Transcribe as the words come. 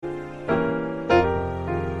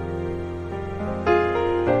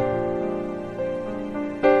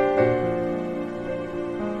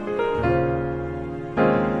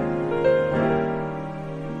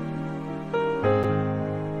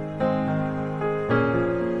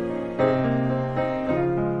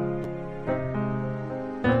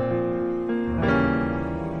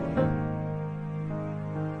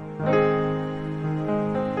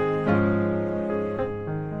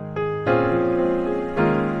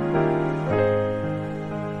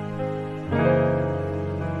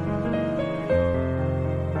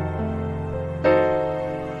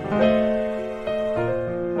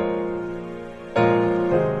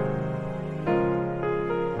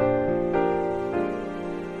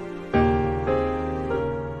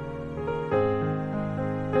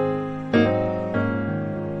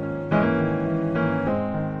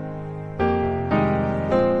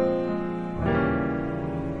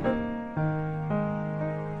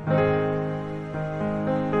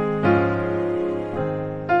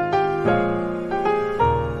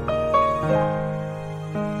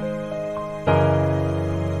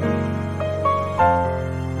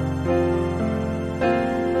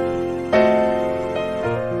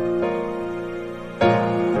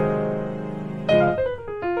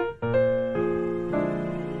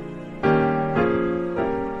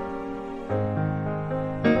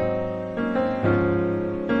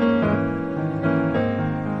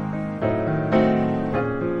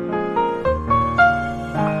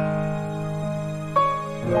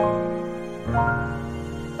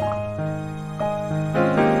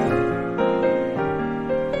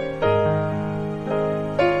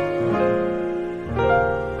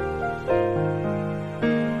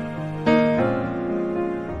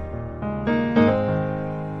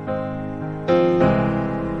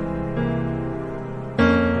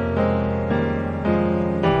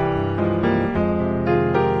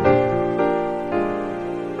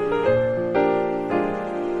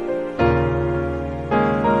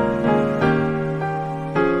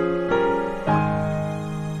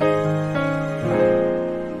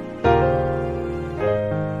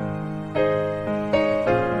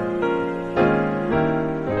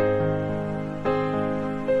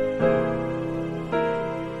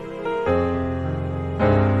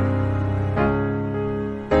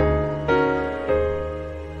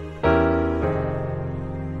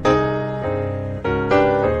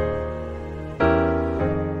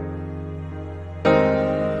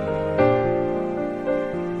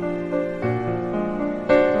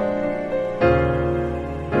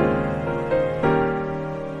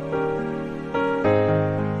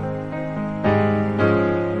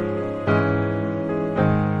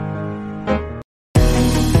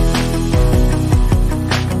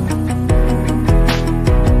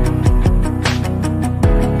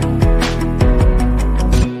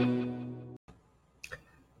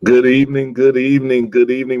Good evening, good evening, good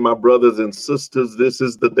evening, my brothers and sisters. This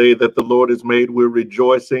is the day that the Lord has made. We're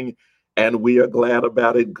rejoicing and we are glad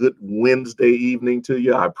about it. Good Wednesday evening to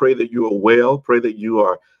you. I pray that you are well, pray that you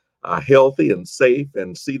are healthy and safe,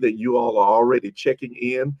 and see that you all are already checking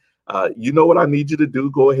in. You know what I need you to do?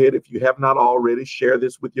 Go ahead, if you have not already, share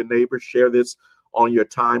this with your neighbors, share this on your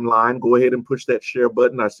timeline. Go ahead and push that share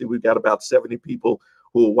button. I see we've got about 70 people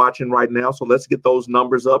who are watching right now. So let's get those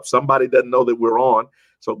numbers up. Somebody doesn't know that we're on.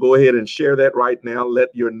 So go ahead and share that right now.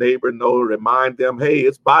 Let your neighbor know, remind them, hey,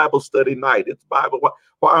 it's Bible study night. It's Bible.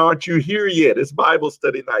 Why aren't you here yet? It's Bible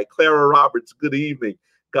study night. Clara Roberts, good evening.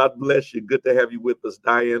 God bless you. Good to have you with us.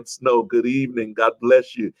 Diane Snow, good evening. God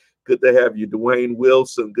bless you. Good to have you. Dwayne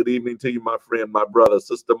Wilson, good evening to you, my friend, my brother.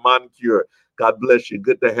 Sister Moncure, God bless you.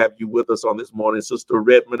 Good to have you with us on this morning. Sister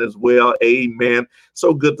Redmond as well. Amen.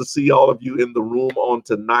 So good to see all of you in the room on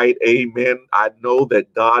tonight. Amen. I know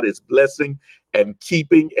that God is blessing and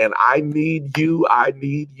keeping, and I need you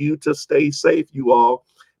to stay safe. You all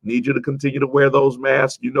need you to continue to wear those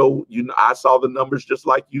masks. I saw the numbers just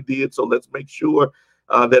like you did. So let's make sure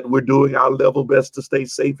that we're doing our level best to stay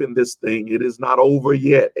safe in this thing. It is not over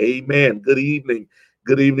yet. Amen. Good evening.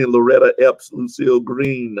 Good evening, Loretta Epps, Lucille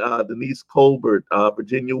Green, Denise Colbert,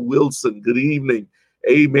 Virginia Wilson. Good evening.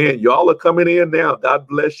 Amen. Y'all are coming in now. God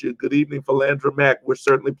bless you. Good evening, Philandra Mack. We're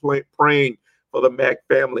certainly praying for the Mack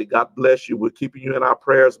family. God bless you. We're keeping you in our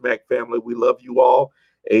prayers, Mack family. We love you all.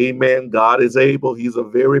 Amen. God is able. He's a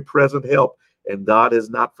very present help. And God has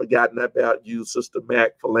not forgotten about you, Sister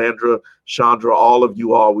Mack, Philandra, Chandra, all of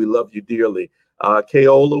you all. We love you dearly.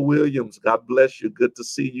 Kaola Williams, God bless you. Good to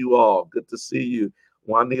see you all. Good to see you.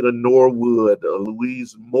 Juanita Norwood,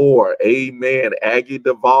 Louise Moore, amen. Aggie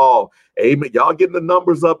Duvall, amen. Y'all getting the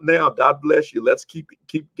numbers up now. God bless you. Let's keep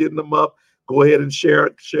getting them up. Go ahead and share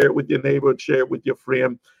it with your neighbor, share it with your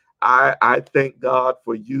friend. I thank God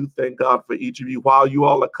for you. Thank God for each of you. While you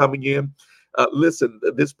all are coming in, listen,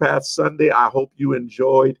 this past Sunday, I hope you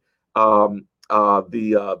enjoyed the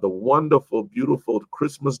wonderful, beautiful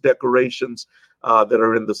Christmas decorations that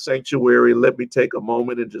are in the sanctuary. Let me take a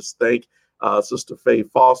moment and just thank Sister Faye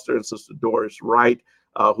Foster and Sister Doris Wright,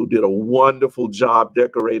 who did a wonderful job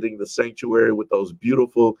decorating the sanctuary with those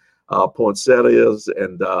beautiful poinsettias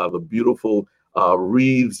and the beautiful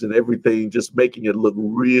wreaths and everything, just making it look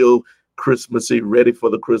real Christmassy, ready for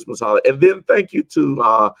the Christmas holiday. And then thank you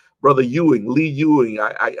to Brother Ewing, Lee Ewing.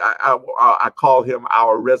 I call him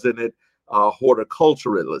our resident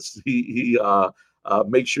horticulturalist. He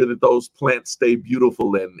makes sure that those plants stay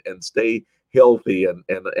beautiful and stay healthy and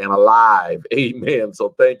alive. Amen.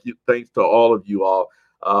 So thanks to all of you all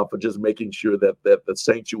for just making sure that the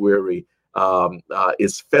sanctuary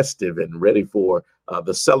is festive and ready for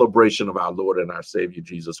the celebration of our Lord and our Savior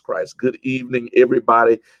Jesus Christ. Good evening,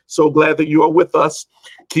 everybody. So glad that you are with us.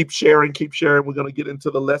 Keep sharing, keep sharing. We're going to get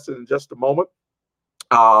into the lesson in just a moment.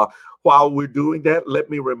 While we're doing that, let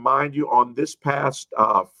me remind you on this past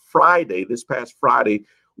Friday,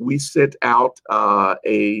 we sent out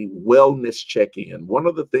a wellness check-in. One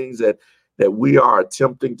of the things that we are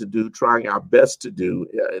attempting to do, trying our best to do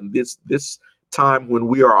in this time when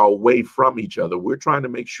we are away from each other, we're trying to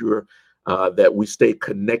make sure that we stay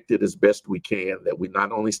connected as best we can, that we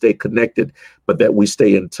not only stay connected, but that we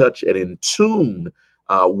stay in touch and in tune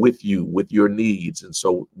with you, with your needs. And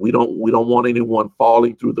so we don't want anyone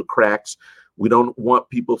falling through the cracks. We don't want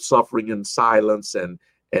people suffering in silence and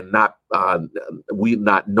not we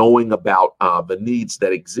not knowing about the needs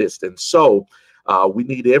that exist. And so we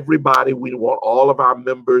need everybody. We want all of our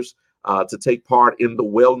members to take part in the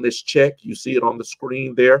wellness check. You see it on the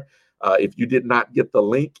screen there. If you did not get the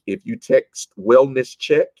link, if you text wellness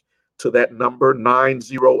check to that number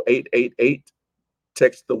 90888,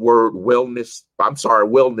 text the word wellness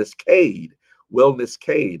Cade. Wellness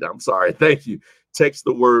Cade. I'm sorry. Thank you. Text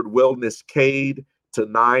the word wellness Cade to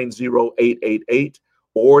 90888.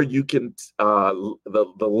 Or you can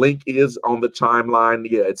the link is on the timeline.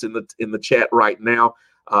 Yeah, it's in the chat right now.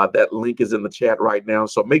 That link is in the chat right now.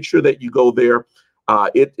 So make sure that you go there.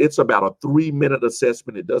 It's about a 3-minute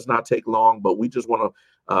assessment. It does not take long, but we just want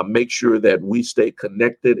to make sure that we stay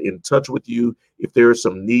connected, in touch with you. If there are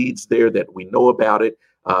some needs there, that we know about it,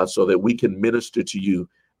 so that we can minister to you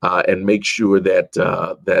and make sure that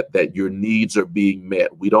that your needs are being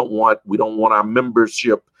met. We don't want our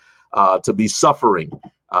membership to be suffering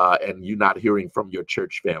and you not hearing from your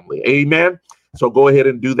church family. Amen. So go ahead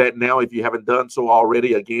and do that now if you haven't done so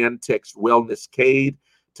already. Again, text Wellness Cade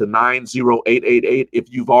to 90888. If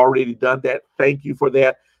you've already done that, thank you for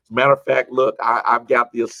that. As a matter of fact, look, I've got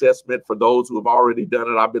the assessment for those who have already done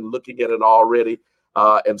it. I've been looking at it already.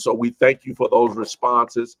 And so we thank you for those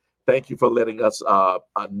responses. Thank you for letting us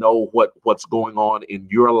know what's going on in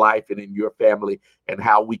your life and in your family and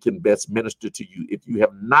how we can best minister to you. If you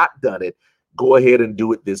have not done it, go ahead and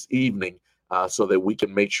do it this evening so that we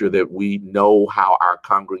can make sure that we know how our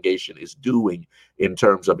congregation is doing in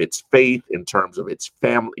terms of its faith, in terms of its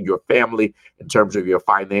family, your family, in terms of your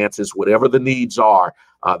finances, whatever the needs are.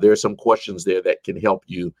 There are some questions there that can help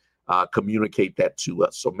you communicate that to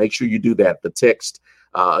us. So make sure you do that. The text,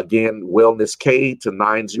 again, Wellness Cade to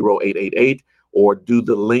 90888, or do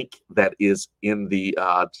the link that is in the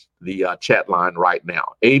chat line right now.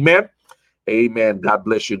 Amen. Amen. God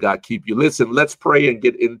bless you. God keep you. Listen, let's pray and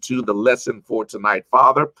get into the lesson for tonight.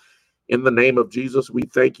 Father, in the name of Jesus, we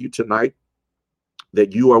thank you tonight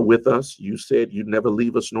that you are with us. You said you'd never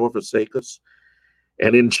leave us nor forsake us.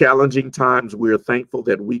 And in challenging times, we're thankful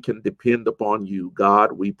that we can depend upon you.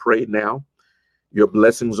 God, we pray now your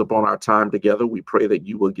blessings upon our time together. We pray that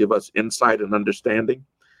you will give us insight and understanding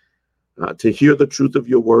to hear the truth of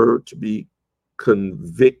your word, to be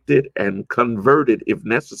convicted and converted if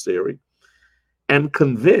necessary, and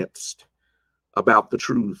convinced about the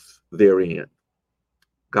truth therein.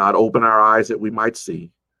 God, open our eyes that we might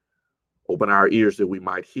see, open our ears that we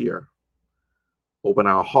might hear, open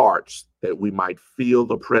our hearts that we might feel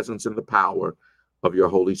the presence and the power of your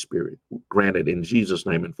Holy Spirit. Granted, in Jesus'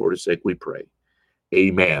 name and for his sake we pray.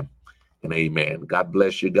 Amen and amen. God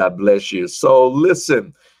bless you. God bless you. So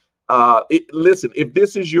listen, if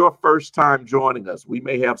this is your first time joining us, we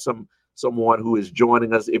may have someone who is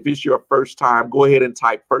joining us. If it's your first time, go ahead and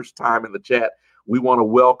type first time in the chat. We want to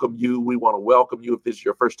welcome you. We want to welcome you if this is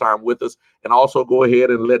your first time with us. And also go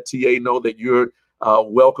ahead and let TA know that you're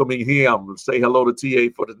welcoming him. Say hello to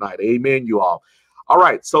TA for tonight. Amen, you all. All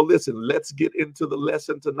right. So listen, let's get into the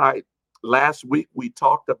lesson tonight. Last week, we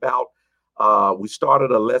talked about, we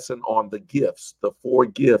started a lesson on the gifts, the 4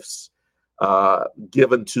 gifts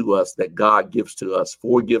given to us that God gives to us,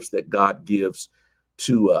 4 gifts that God gives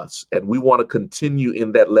to us. And we want to continue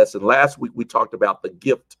in that lesson. Last week, we talked about the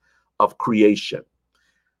gift of creation.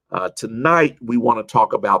 Tonight, we want to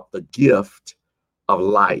talk about the gift of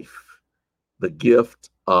life. The gift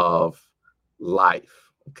of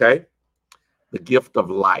life. Okay? The gift of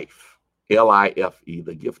life. L-I-F-E,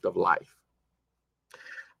 the gift of life.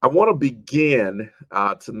 I want to begin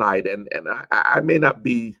tonight, and I may not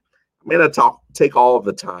take all of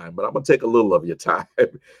the time, but I'm going to take a little of your time.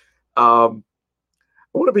 I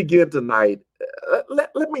want to begin tonight.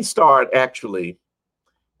 Let me start actually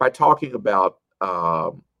by talking about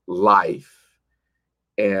life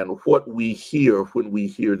and what we hear when we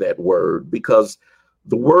hear that word, because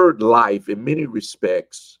the word life in many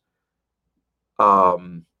respects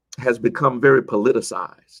has become very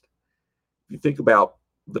politicized. If you think about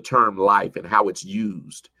the term life and how it's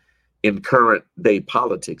used in current day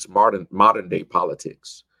politics, modern day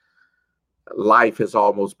politics, life has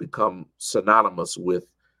almost become synonymous with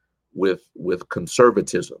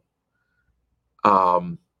conservatism.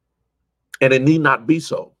 And it need not be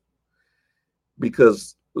so,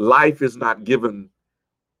 because life is not given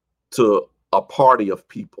to a party of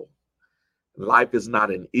people. Life is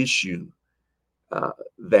not an issue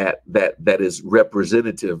that is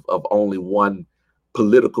representative of only one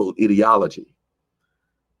political ideology.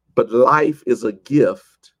 But life is a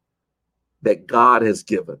gift that God has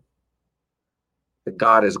given, that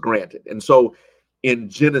God has granted. And so in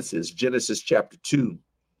Genesis chapter 2,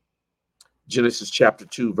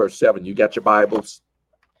 verse 7, you got your Bibles?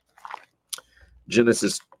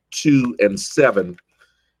 Genesis 2 and 7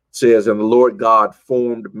 says, "And the Lord God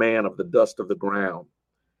formed man of the dust of the ground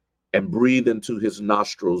and breathed into his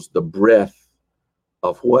nostrils the breath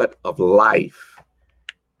of what? Of life.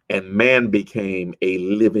 And man became a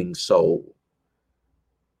living soul."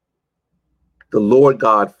 The Lord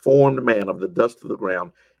God formed man of the dust of the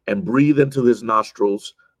ground and breathed into his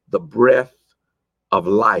nostrils the breath of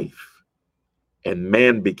life, and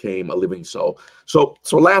man became a living soul. So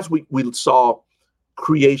last week we saw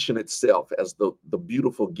creation itself as the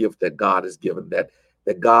beautiful gift that God has given,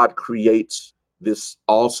 that God creates this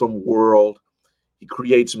awesome world. He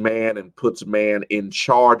creates man and puts man in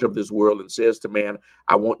charge of this world and says to man,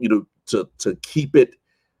 I want you to keep it,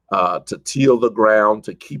 to till the ground,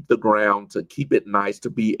 to keep the ground, to keep it nice, to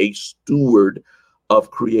be a steward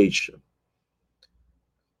of creation.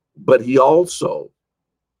 But he also,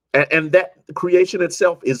 and that creation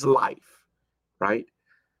itself is life, right?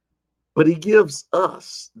 But he gives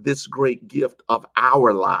us this great gift of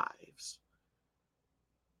our lives,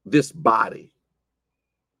 this body.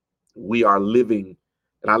 We are living,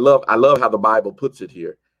 and I love how the Bible puts it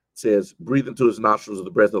here. It says, breathe into his nostrils of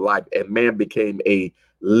the breath of life, and man became a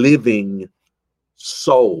living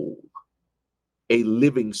soul. a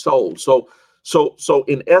living soul. So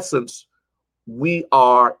in essence, we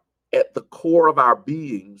are at the core of our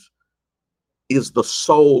beings is the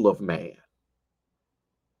soul of man.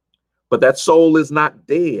 But that soul is not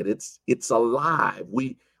dead. It's alive.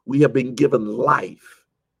 We have been given life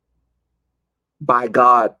by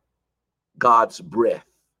God's breath.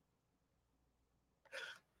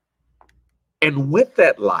 And with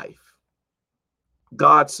that life,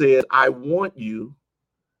 God said, I want you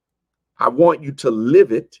to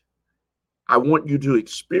live it. I want you to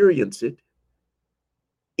experience it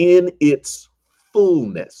in its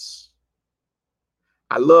fullness.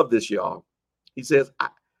 I love this, y'all. He says,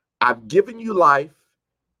 I've given you life,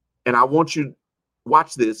 and I want you,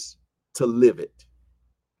 watch this, to live it.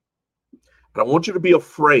 And I want you to be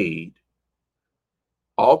afraid.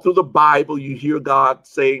 All through the Bible, you hear God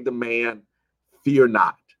saying to man, fear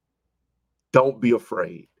not. Don't be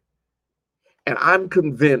afraid. And I'm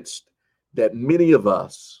convinced that many of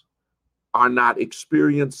us are not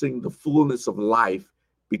experiencing the fullness of life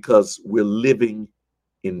because we're living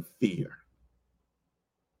in fear.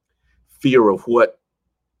 Fear of what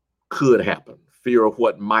could happen, fear of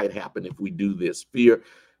what might happen if we do this, fear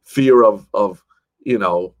of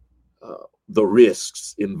the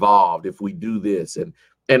risks involved if we do this.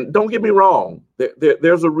 And don't get me wrong,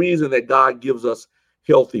 there's a reason that God gives us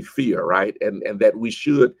healthy fear, right? And that we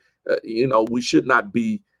should, we should not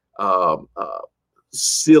be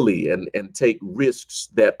silly and take risks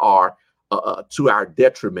that are to our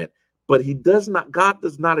detriment. But God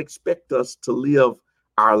does not expect us to live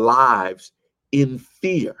our lives in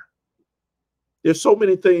fear. There's so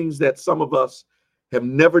many things that some of us have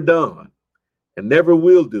never done and never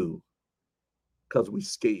will do because we're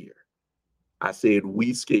scared. I said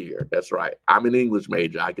we scared. That's right. I'm an English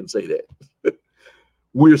major. I can say that.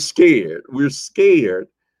 We're scared. We're scared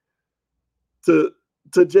to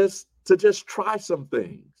just try some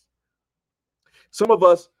things. Some of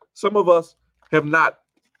us have not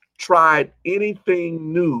tried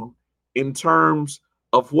anything new in terms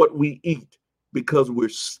of what we eat because we're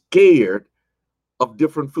scared of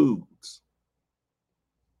different foods.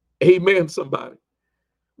 Amen, somebody.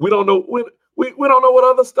 We don't know we don't know what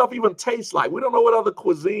other stuff even tastes like. We don't know what other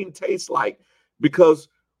cuisine tastes like because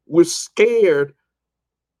we're scared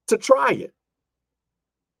to try it.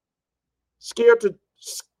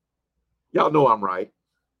 Y'all know I'm right.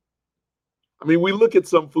 I mean, we look at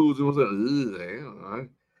some foods and we say,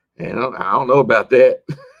 I don't know about that.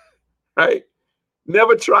 Right?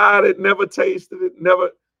 Never tried it, never tasted it,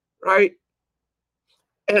 never, right?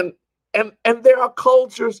 And there are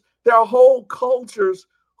whole cultures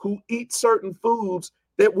who eat certain foods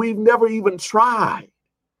that we've never even tried.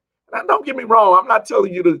 Now, don't get me wrong, I'm not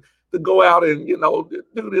telling you to go out and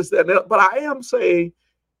do this, that, and that, but I am saying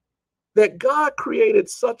that God created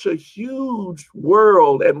such a huge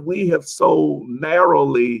world and we have so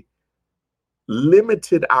narrowly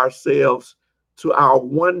limited ourselves to our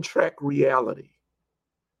one-track reality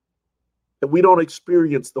that we don't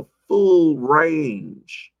experience the full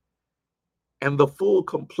range and the full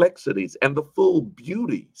complexities and the full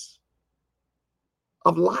beauties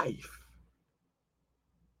of life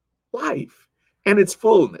and its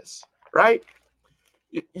fullness, right?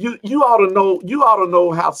 You ought to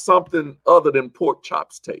know how something other than pork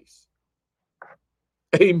chops tastes.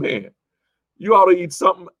 Amen. You ought to eat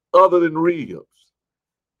something other than ribs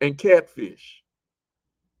and catfish.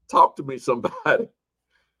 Talk to me, somebody.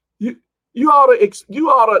 You ought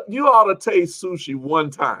to taste sushi one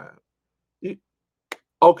time.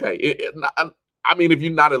 Okay, I mean, if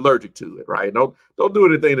you're not allergic to it, right? Don't do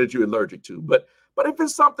anything that you're allergic to. But if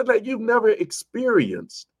it's something that you've never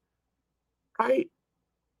experienced, right?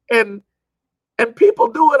 And people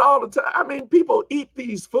do it all the time. I mean, people eat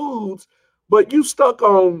these foods, but you stuck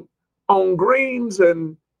on greens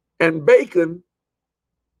and bacon,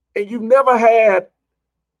 and you've never had.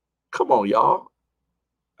 Come on, y'all.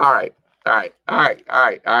 All right. I'm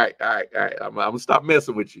gonna stop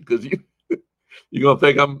messing with you because you're gonna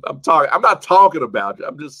think I'm talking. I'm not talking about you.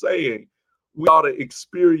 I'm just saying we ought to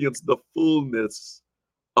experience the fullness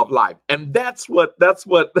of life, and that's what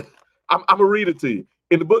I'm gonna read it to you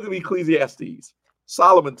in the book of Ecclesiastes.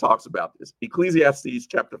 Solomon talks about this. Ecclesiastes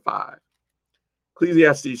chapter 5.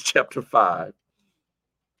 Ecclesiastes chapter 5,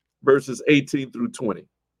 verses 18 through 20.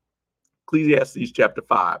 Ecclesiastes chapter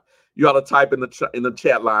 5. You ought to type in the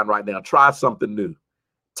chat line right now. Try something new.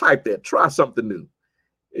 Type that. Try something new.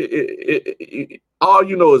 All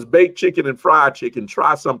you know is baked chicken and fried chicken.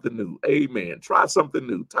 Try something new. Amen. Try something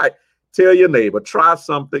new. Tell your neighbor. Try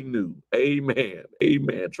something new. Amen.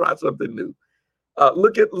 Amen. Try something new.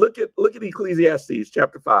 Look at Ecclesiastes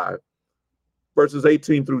chapter 5, verses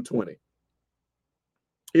 18 through 20.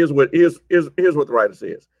 Here's what the writer says.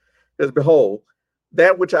 It says, behold,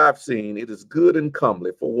 that which I've seen, it is good and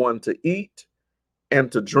comely for one to eat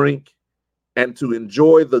and to drink and to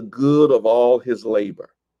enjoy the good of all his labor,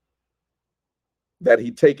 that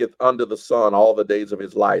he taketh under the sun all the days of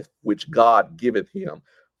his life, which God giveth him.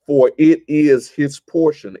 For it is his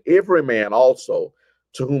portion, every man also,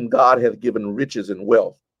 to whom God hath given riches and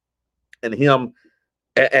wealth, and him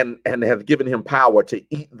and hath given him power to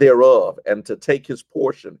eat thereof, and to take his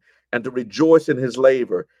portion, and to rejoice in his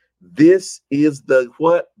labor. This is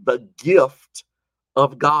the gift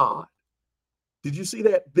of God. Did you see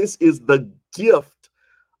that? This is the gift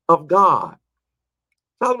of God.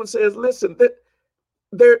 Solomon says, listen,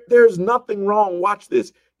 there's nothing wrong. Watch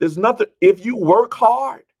this. There's nothing, if you work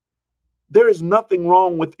hard, there is nothing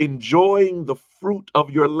wrong with enjoying the fruit of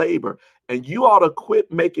your labor. And you ought to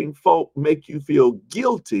quit making folk make you feel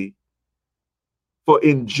guilty for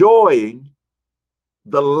enjoying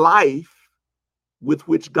the life with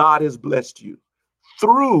which God has blessed you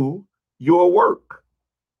through your work.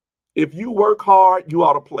 If you work hard, you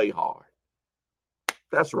ought to play hard.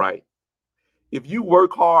 That's right. If you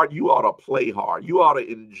work hard, you ought to play hard. You ought to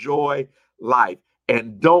enjoy life,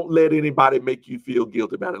 and don't let anybody make you feel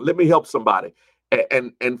guilty about it. Let me help somebody.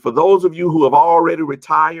 And for those of you who have already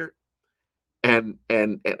retired, and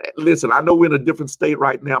listen, I know we're in a different state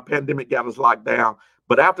right now. Pandemic got us locked down,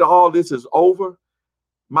 but after all this is over,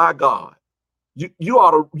 my God, you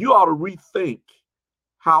ought to rethink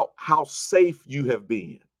how safe you have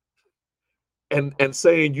been, and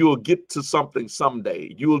saying you'll get to something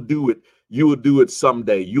someday. You'll do it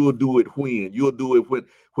someday. You'll do it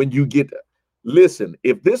when you get. Listen,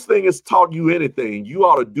 if this thing has taught you anything, you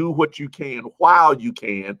ought to do what you can while you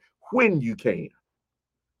can, when you can.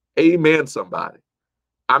 Amen, somebody.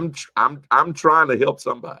 I'm trying to help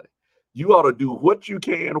somebody. You ought to do what you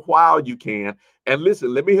can while you can. And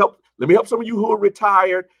listen, let me help some of you who are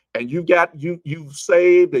retired and you've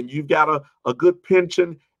saved and you've got a good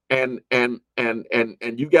pension, and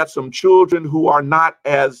you've got some children who are not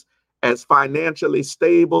as financially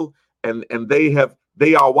stable, and they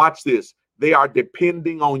are, watch this, they are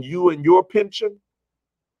depending on you and your pension.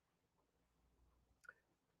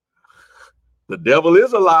 The devil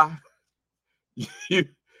is a lie. You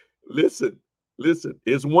listen,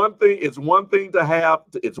 It's one thing to have.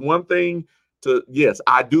 It's one thing to, yes,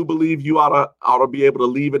 I do believe you ought to be able to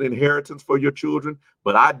leave an inheritance for your children,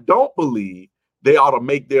 but I don't believe they ought to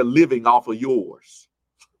make their living off of yours.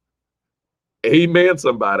 Amen,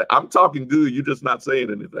 somebody. I'm talking good. You're just not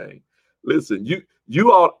saying anything. Listen,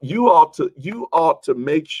 you ought to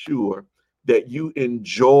make sure that you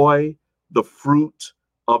enjoy the fruit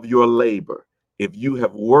of your labor. If you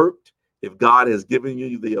have worked, if God has given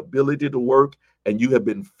you the ability to work and you have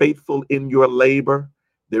been faithful in your labor,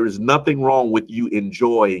 there is nothing wrong with you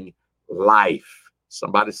enjoying life.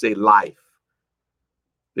 Somebody say life.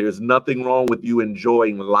 There's nothing wrong with you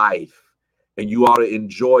enjoying life, and you ought to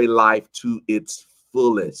enjoy life to its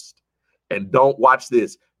fullest. And don't, watch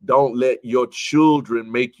this, don't let your children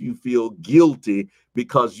make you feel guilty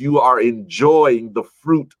because you are enjoying the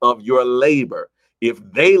fruit of your labor. If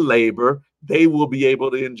they labor, they will be able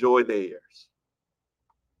to enjoy theirs.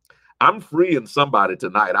 I'm freeing somebody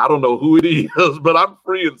tonight. I don't know who it is, but I'm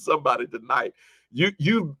freeing somebody tonight.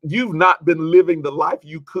 You've not been living the life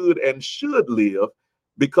you could and should live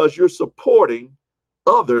because you're supporting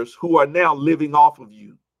others who are now living off of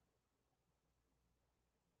you.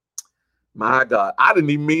 My God, I didn't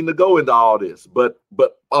even mean to go into all this, but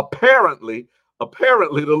apparently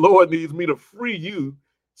the Lord needs me to free you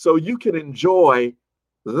so you can enjoy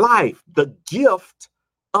life, the gift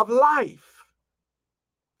of life.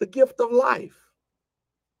 The gift of life.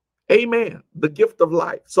 Amen. The gift of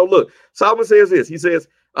life. So look, Solomon says this. He says,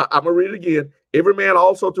 I'm going to read it again. Every man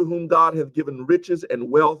also to whom God hath given riches and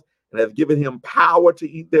wealth, and hath given him power to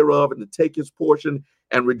eat thereof, and to take his portion,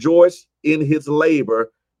 and rejoice in his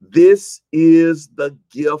labor. This is the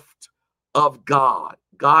gift of God.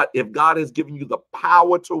 If God has given you the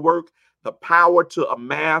power to work, the power to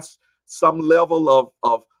amass some level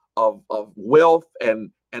of wealth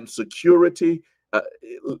and security,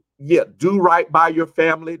 do right by your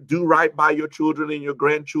family, do right by your children and your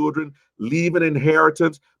grandchildren, leave an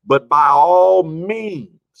inheritance, but by all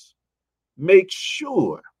means, make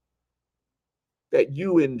sure that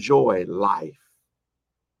you enjoy life.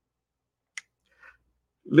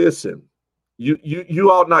 Listen,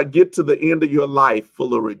 you ought not get to the end of your life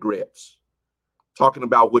full of regrets, talking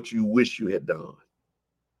about what you wish you had done.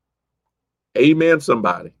 Amen,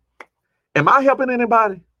 somebody. Am I helping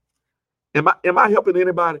anybody? Am I helping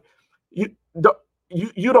anybody? You don't,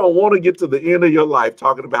 you don't want to get to the end of your life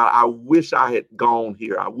talking about, I wish I had gone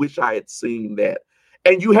here. I wish I had seen that.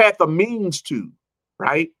 And you had the means to,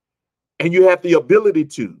 right? And you had the ability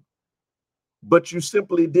to, but you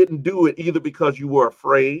simply didn't do it either because you were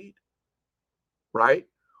afraid, right?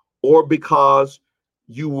 Or because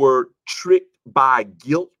you were tricked by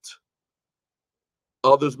guilt.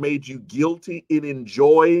 Others made you guilty in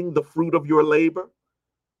enjoying the fruit of your labor.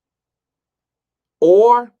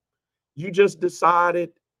 Or you just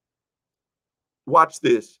decided, watch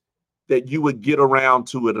this, that you would get around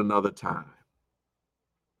to it another time.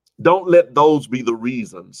 Don't let those be the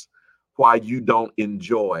reasons why you don't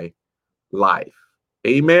enjoy life.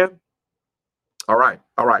 Amen. All right.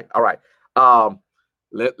 All right. All right.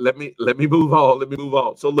 Let me move on. Let me move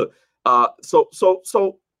on. So look,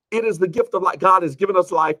 so it is the gift of life. God has given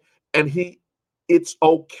us life, and it's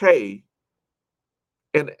okay.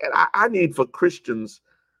 And I need for Christians,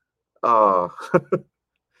 uh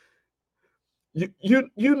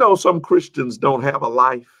you know, some Christians don't have a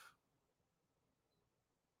life.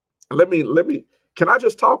 Let me can I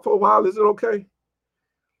just talk for a while? Is it okay?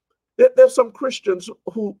 There's some Christians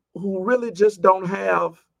who really just don't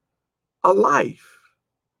have a life.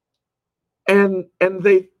 And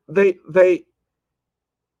they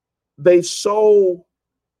so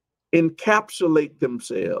encapsulate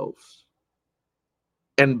themselves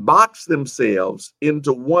and box themselves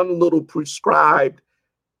into one little prescribed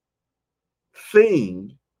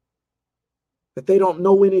thing that they don't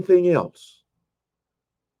know anything else.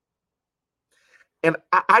 And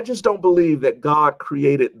I just don't believe that God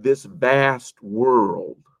created this vast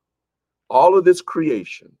world, all of this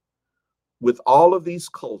creation, with all of these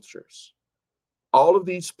cultures, all of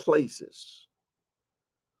these places,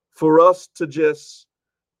 for us to just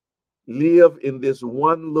live in this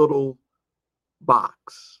one little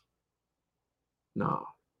box. No.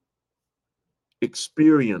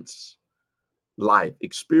 Experience life,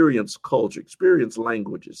 experience culture, experience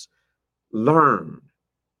languages, learn,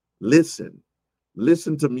 listen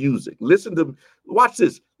to music, watch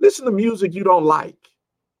this, listen to music you don't like.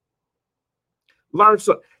 Learn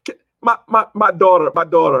something. My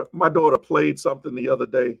daughter played something the other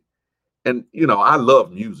day, and you know, I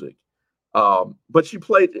love music. But she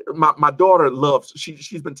played, my daughter loves,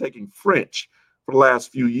 she's been taking French for the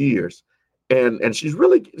last few years, and she's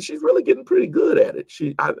really getting pretty good at it.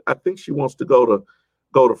 I think she wants to go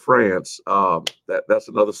to France. That's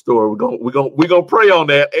another story. We're gonna pray on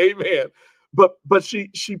that. Amen. But she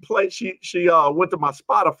went to my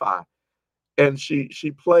Spotify, and she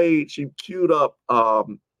queued up,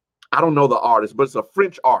 I don't know the artist, but it's a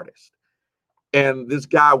French artist. And this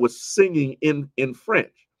guy was singing in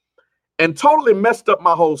French, and totally messed up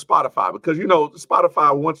my whole Spotify, because you know,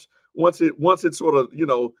 Spotify, once it sort of, you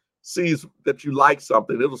know, sees that you like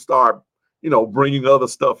something, it'll start, you know, bringing other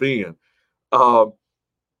stuff in. But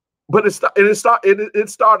it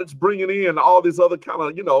started bringing in all this other kind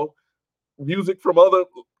of, you know, music from other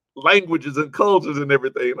languages and cultures and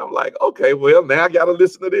everything. And I'm like, okay, well, now I got to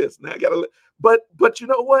listen to this. Now I got to, but you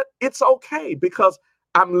know what? It's okay, because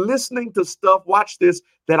I'm listening to stuff, watch this,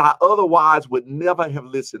 that I otherwise would never have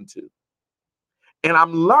listened to. And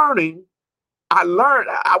I'm learning.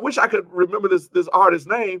 I wish I could remember this artist's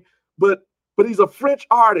name, but he's a French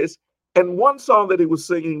artist. And one song that he was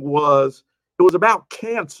singing was about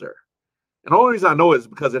cancer. And the only reason I know it is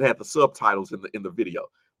because it had the subtitles in the video.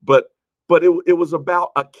 But it was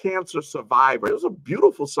about a cancer survivor. It was a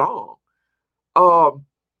beautiful song.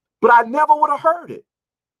 But I never would have heard it,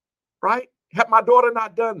 right? Had my daughter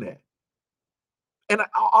not done that. And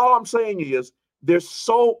all I'm saying is,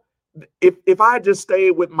 if I just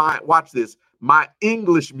stayed with my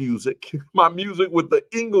English music, my music with the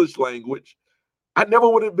English language, I never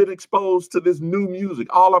would have been exposed to this new music.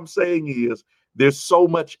 All I'm saying is, there's so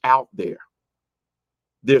much out there.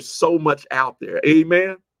 There's so much out there.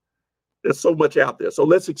 Amen. There's so much out there. So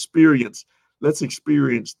let's experience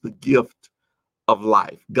the gift of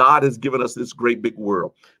life. God has given us this great big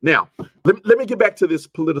world. Now, let me get back to this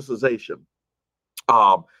politicization.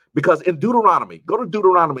 Because in Deuteronomy, go to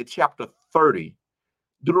Deuteronomy chapter 30.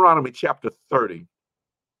 Deuteronomy chapter 30,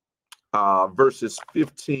 verses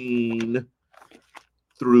 15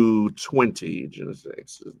 through 20.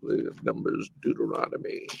 Genesis, Numbers,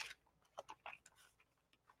 Deuteronomy.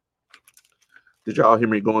 Did y'all hear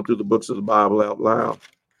me going through the books of the Bible out loud?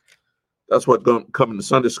 That's what coming to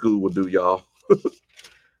Sunday school will do, y'all.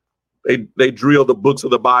 They drill the books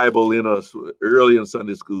of the Bible in us early in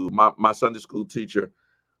Sunday school. My Sunday school teacher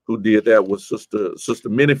who did that was Sister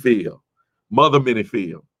Minifield, Mother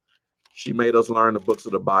Minifield. She made us learn the books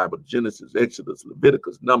of the Bible: Genesis, Exodus,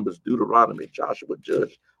 Leviticus, Numbers, Deuteronomy, Joshua,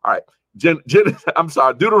 Judge. All right,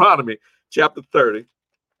 Deuteronomy chapter 30,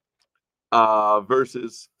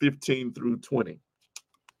 verses 15 through 20.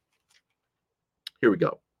 Here we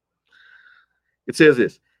go. It says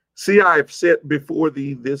this: See, I have set before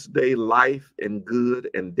thee this day life and good,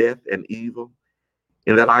 and death and evil,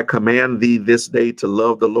 and that I command thee this day to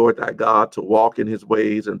love the Lord thy God, to walk in his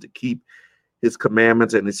ways, and to keep his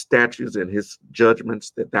commandments and his statutes and his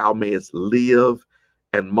judgments, that thou mayest live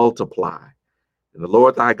and multiply. And the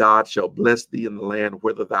Lord thy God shall bless thee in the land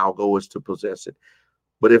whither thou goest to possess it.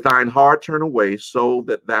 But if thine heart turn away, so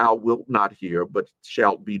that thou wilt not hear, but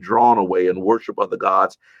shalt be drawn away and worship other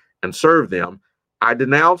gods and serve them, I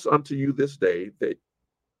denounce unto you this day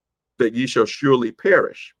that ye shall surely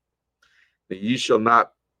perish, that ye shall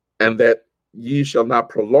not, and that ye shall not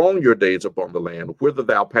prolong your days upon the land whither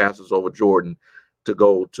thou passest over Jordan to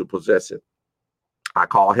go to possess it. I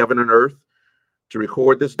call heaven and earth to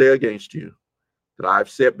record this day against you, that I have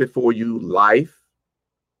set before you life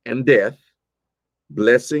and death,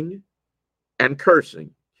 blessing and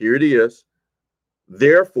cursing. Here it is.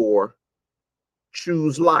 Therefore,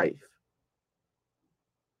 choose life,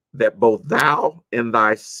 that both thou and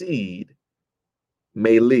thy seed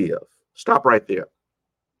may live. Stop right there.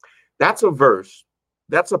 That's a verse.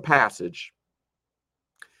 That's a passage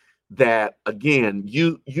that, again,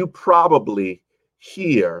 you probably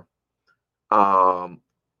hear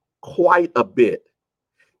quite a bit.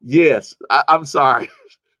 Yes, I'm sorry.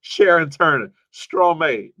 Sharon Turner,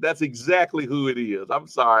 Stromae. That's exactly who it is. I'm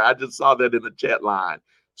sorry. I just saw that in the chat line.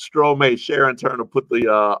 Stromae, Sharon Turner put the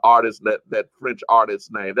artist, that French artist's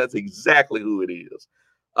name. That's exactly who it is.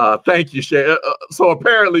 Thank you, Sharon. So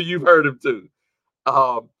apparently you've heard him too.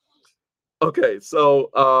 Okay,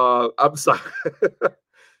 so I'm sorry.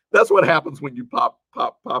 That's what happens when you pop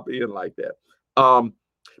in like that.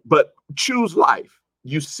 But choose life.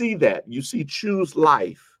 You see that. You see choose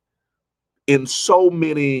life in so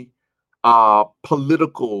many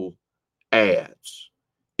political ads.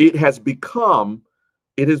 It has become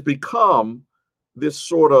this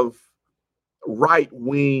sort of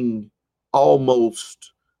right-wing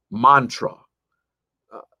almost mantra,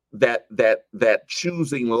 that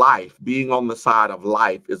choosing life, being on the side of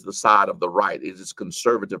life, is the side of the right. It is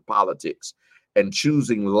conservative politics, and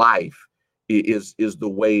choosing life is the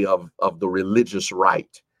way of the religious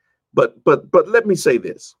right. But let me say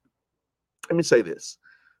this.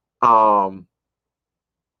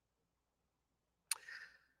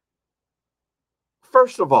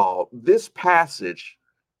 First of all, this passage,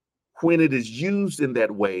 when it is used in that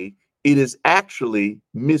way, it is actually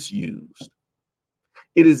misused.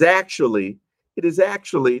 It is actually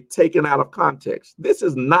taken out of context. This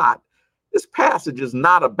passage is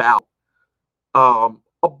not about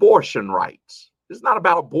abortion rights. It's not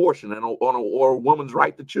about abortion or a woman's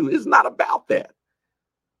right to choose. It's not about that.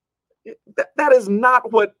 That is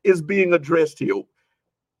not what is being addressed here.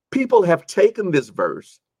 People have taken this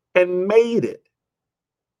verse and made it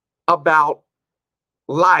about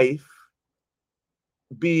life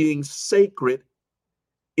being sacred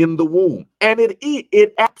in the womb. And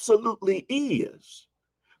it absolutely is.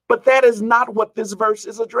 But that is not what this verse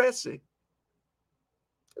is addressing.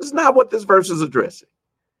 It's not what this verse is addressing.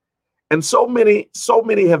 And so many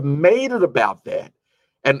have made it about that.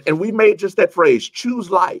 And we made just that phrase, choose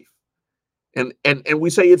life. And we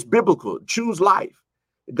say it's biblical, choose life.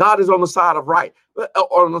 God is on the side of right,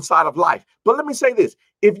 or on the side of life. But let me say this: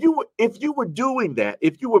 if you were doing that,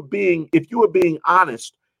 if you were being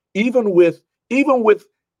honest, even with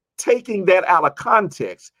taking that out of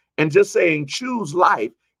context and just saying choose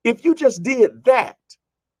life, if you just did that,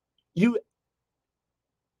 you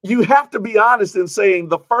have to be honest in saying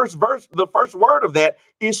the first word of that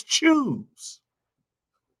is choose.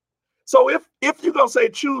 So if you're gonna say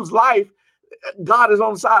choose life, God is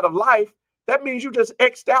on the side of life, that means you just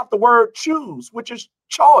X'd out the word choose, which is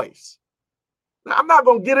choice. Now, I'm not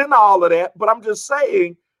going to get into all of that, but I'm just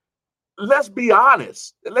saying, let's be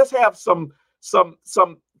honest. Let's have some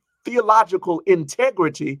theological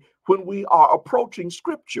integrity when we are approaching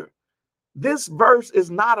scripture. This verse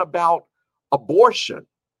is not about abortion.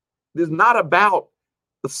 It's not about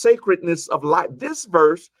the sacredness of life. This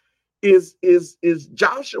verse is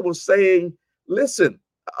Joshua saying, listen,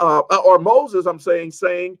 or Moses, I'm saying,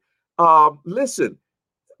 listen,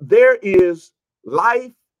 there is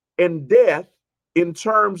life and death in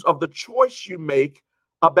terms of the choice you make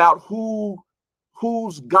about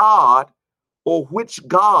whose God or which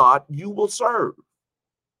God you will serve.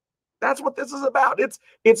 That's what this is about.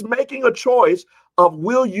 It's making a choice of,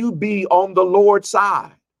 will you be on the Lord's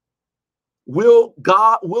side? Will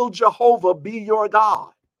Jehovah be your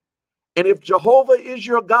God? And if Jehovah is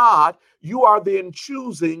your God, you are then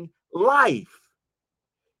choosing life.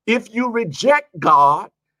 If you reject God,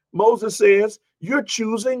 Moses says, you're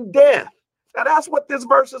choosing death. Now that's what this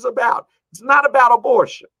verse is about. It's not about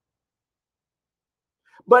abortion.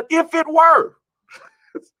 But if it were,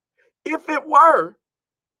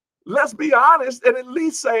 let's be honest and at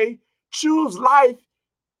least say, choose life.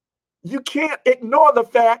 You can't ignore the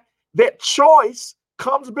fact that choice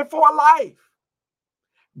comes before life.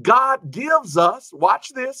 God gives us, watch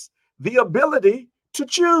this, the ability to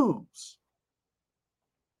choose.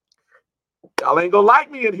 Y'all ain't gonna like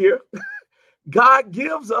me in here. God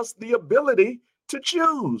gives us the ability to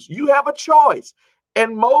choose. You have a choice.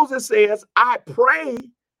 And Moses says, I pray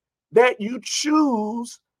that you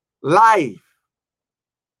choose life.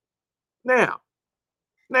 Now,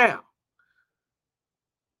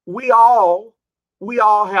 we all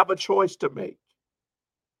have a choice to make.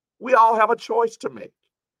 We all have a choice to make.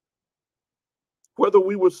 Whether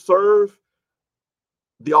we will serve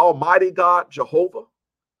the Almighty God, Jehovah,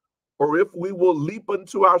 or if we will leap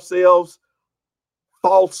unto ourselves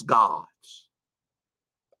false gods,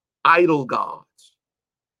 idol gods.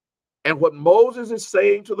 And what Moses is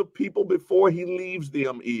saying to the people before he leaves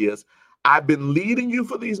them is, I've been leading you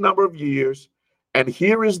for these number of years, and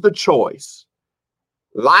here is the choice: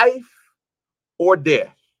 life or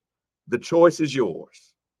death. The choice is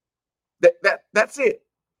yours. That's it.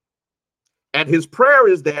 And his prayer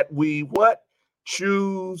is that we what?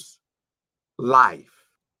 Choose life.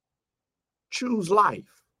 Choose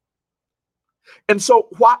life. And so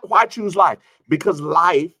why choose life? Because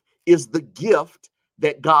life is the gift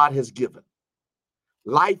that God has given.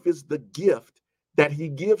 Life is the gift that he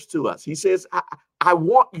gives to us. He says, I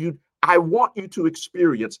want you to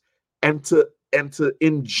experience and to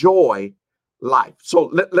enjoy life.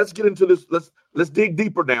 So let's get into this. Let's dig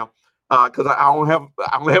deeper now. Because I only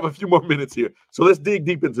have a few more minutes here. So let's dig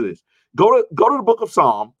deep into this. Go to the book of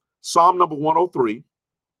Psalm number 103.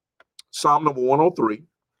 Psalm number 103.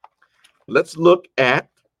 Let's look at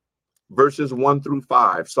verses 1 through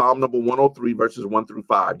 5. Psalm number 103, verses 1 through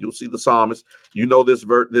 5. You'll see the psalmist. You know this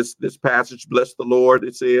passage. Bless the Lord,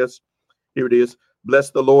 it says. Here it is.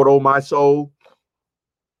 Bless the Lord, O my soul,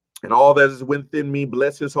 and all that is within me.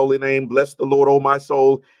 Bless his holy name. Bless the Lord, O my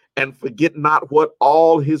soul, and forget not what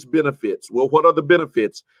all his benefits. Well, what are the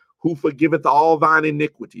benefits? Who forgiveth all thine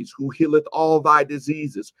iniquities, who healeth all thy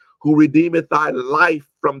diseases, who redeemeth thy life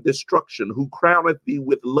from destruction, who crowneth thee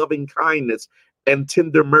with loving kindness and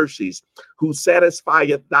tender mercies, who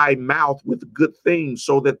satisfieth thy mouth with good things,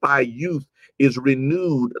 so that thy youth is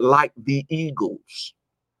renewed like the eagles.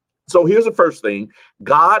 So here's the first thing.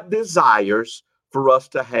 God desires for us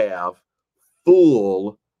to have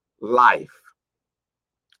full life.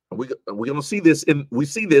 We're going to see this we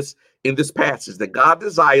see this in this passage, that God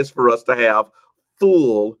desires for us to have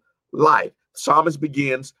full life. Psalmist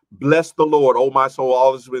begins, bless the Lord, O my soul,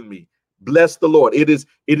 all is with me. Bless the Lord. It is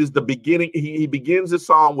the beginning. He begins this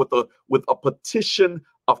psalm with a petition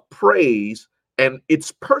of praise, and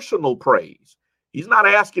it's personal praise. He's not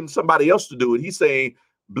asking somebody else to do it. He's saying,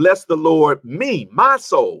 bless the Lord, me, my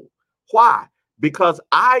soul. Why? Because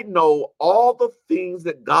I know all the things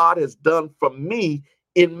that God has done for me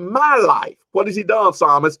in my life. What has he done,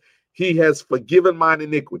 psalmist? He has forgiven mine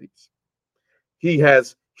iniquities. He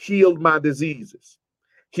has healed my diseases.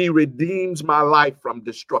 He redeems my life from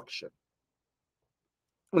destruction.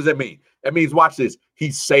 What does that mean? That means, watch this, he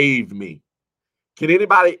saved me. Can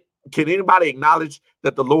anybody acknowledge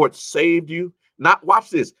that the Lord saved you? Not, watch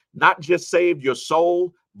this, not just saved your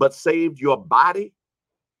soul, but saved your body?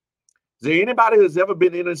 Is there anybody who's ever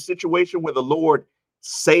been in a situation where the Lord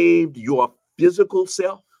saved your physical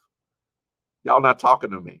self? Y'all not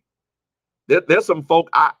talking to me. There's some folk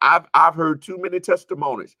I've heard too many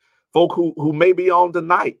testimonies. Folk who may be on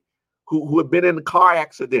tonight, who have been in car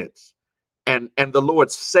accidents, and the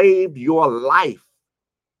Lord saved your life.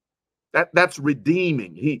 That's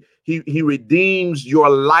redeeming. He redeems your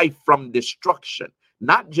life from destruction,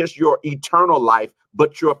 not just your eternal life,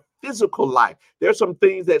 but your physical life. There's some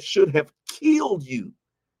things that should have killed you,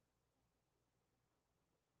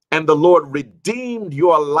 and the Lord redeemed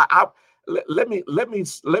your life. Let me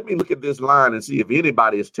look at this line and see if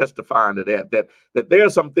anybody is testifying to that there are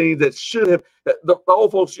some things that should have, the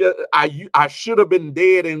old folks, I should have been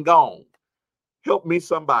dead and gone. Help me,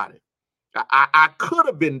 somebody. I could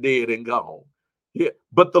have been dead and gone. Yeah,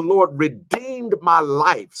 but the Lord redeemed my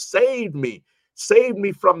life, saved me, Save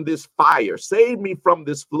me from this fire. Save me from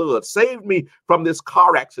this flood. Save me from this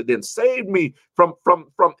car accident. Save me from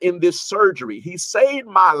in this surgery. He saved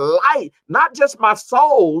my life, not just my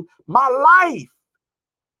soul, my life.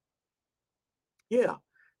 Yeah,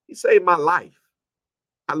 he saved my life.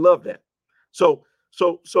 I love that. So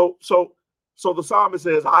the psalmist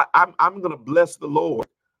says, I'm going to bless the Lord.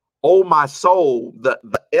 Oh, my soul,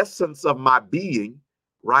 the essence of my being,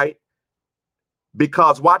 right?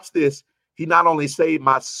 Because watch this. He not only saved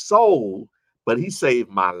my soul, but he saved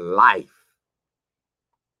my life.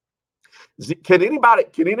 Can anybody,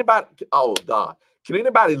 oh God, can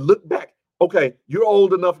anybody look back? Okay, you're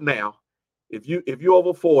old enough now. If you're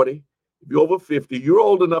over 40, if you're over 50, you're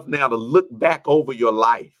old enough now to look back over your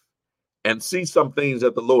life and see some things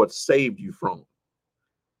that the Lord saved you from,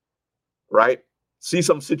 right? See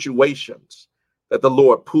some situations that the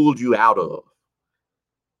Lord pulled you out of.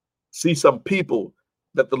 See some people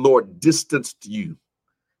that the Lord distanced you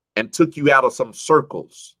and took you out of some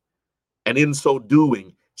circles, and in so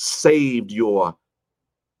doing, saved your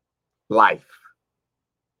life.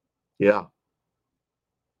 Yeah.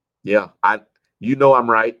 Yeah. You know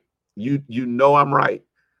I'm right. You know I'm right.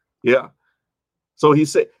 Yeah. So he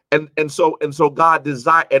said, and so God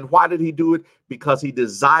desire, and why did he do it? Because he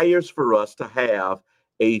desires for us to have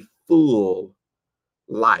a full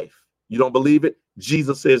life. You don't believe it?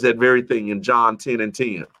 Jesus says that very thing in John 10 and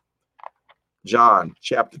 10. John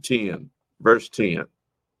chapter 10, verse 10.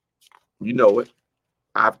 You know it.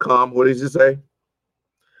 I've come, what does he say?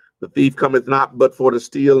 The thief cometh not but for to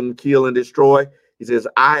steal and kill and destroy. He says,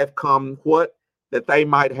 I have come, what? That they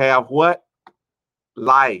might have what?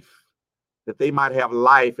 Life. That they might have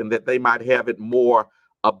life and that they might have it more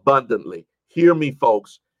abundantly. Hear me,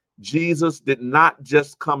 folks. Jesus did not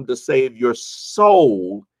just come to save your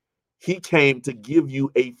soul. He came to give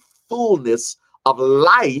you a fullness of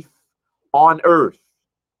life on earth.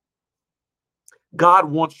 God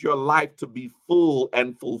wants your life to be full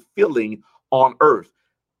and fulfilling on earth.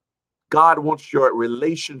 God wants your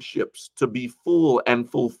relationships to be full and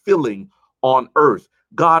fulfilling on earth.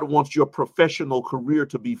 God wants your professional career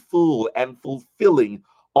to be full and fulfilling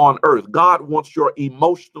on earth. God wants your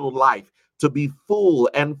emotional life to be full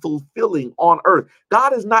and fulfilling on earth.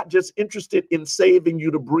 God is not just interested in saving you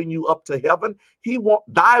to bring you up to heaven. He wants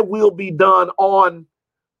thy will be done on,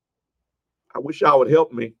 I wish y'all would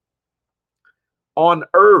help me, on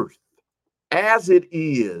earth as it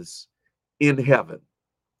is in heaven.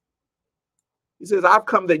 He says, I've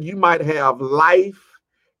come that you might have life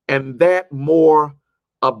and that more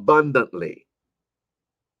abundantly.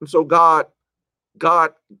 And so God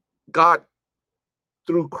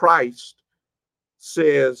through Christ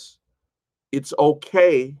says, it's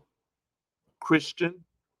okay, Christian.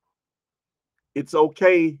 It's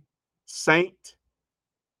okay, saint.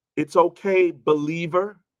 It's okay,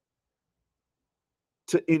 believer,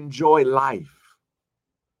 to enjoy life.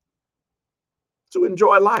 To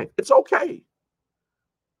enjoy life. It's okay.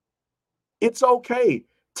 It's okay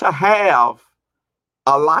to have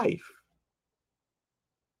a life.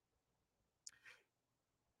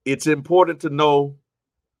 It's important to know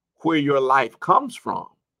where your life comes from.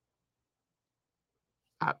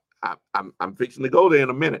 I'm fixing to go there in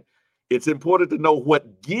a minute. It's important to know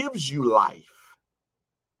what gives you life.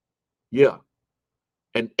 Yeah.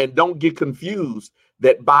 And don't get confused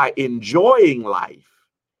that by enjoying life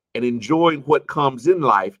and enjoying what comes in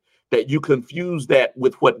life, that you confuse that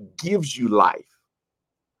with what gives you life.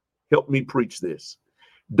 Help me preach this.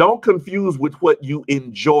 Don't confuse with what you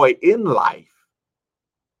enjoy in life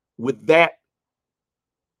with that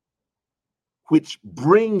which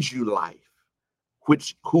brings you life,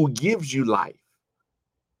 who gives you life.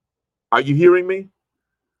 Are you hearing me?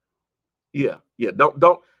 Yeah.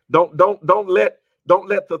 Don't let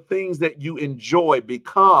the things that you enjoy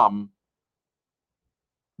become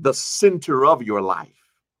the center of your life.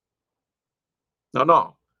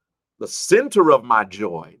 No. The center of my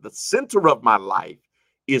joy, the center of my life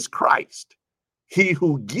is Christ. He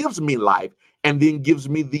who gives me life and then gives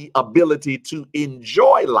me the ability to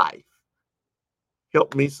enjoy life.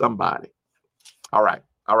 Help me, somebody. All right.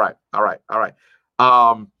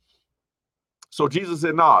 So Jesus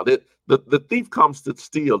said, no, the thief comes to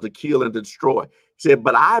steal, to kill, and to destroy. He said,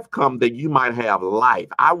 but I've come that you might have life.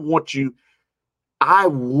 I want you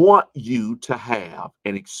to have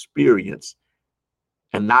an experience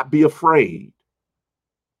and not be afraid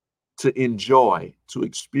to enjoy, to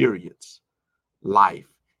experience life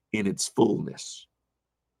in its fullness.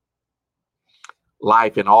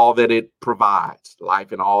 Life in all that it provides,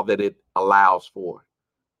 life in all that it allows for,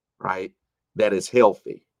 right? That is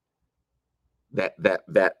healthy, that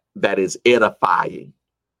is edifying,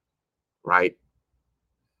 right?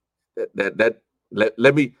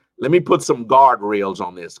 let me put some guardrails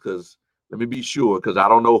on this, because let me be sure, because I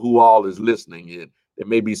don't know who all is listening. There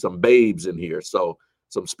may be some babes in here, so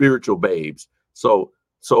some spiritual babes. So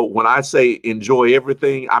when I say enjoy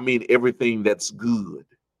everything, I mean everything that's good.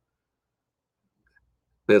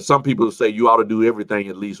 There's some people who say you ought to do everything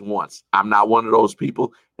at least once. I'm not one of those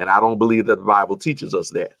people, and I don't believe that the Bible teaches us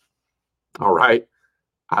that. All right,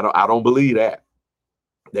 I don't believe that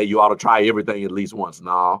you ought to try everything at least once.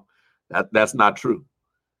 No, that's not true.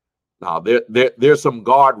 Now, there's some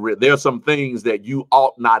there's some things that you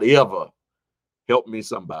ought not ever, help me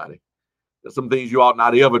somebody. There's some things you ought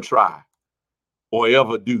not ever try or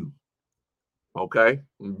ever do. Okay?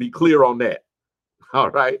 Be clear on that. All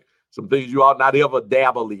right? Some things you ought not ever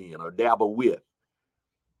dabble in or dabble with.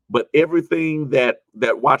 But everything that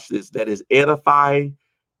watch this, that is edifying,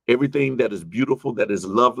 everything that is beautiful, that is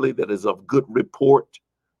lovely, that is of good report,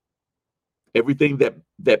 everything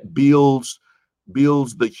that builds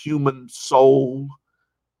the human soul,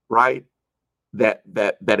 right? That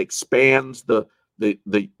expands the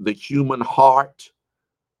human heart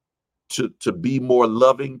to be more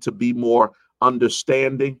loving, to be more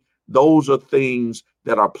understanding. Those are things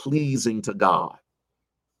that are pleasing to God.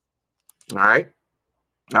 All right.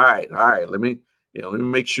 Let me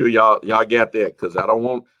make sure y'all get that, because I don't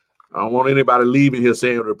want anybody leaving here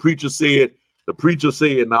saying the preacher said. No,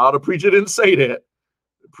 the preacher didn't say that.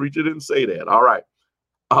 The preacher didn't say that. All right.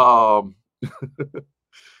 All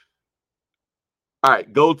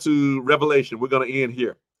right, go to Revelation. We're going to end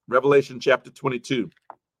here. Revelation chapter 22.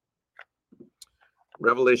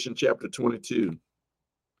 Revelation chapter 22.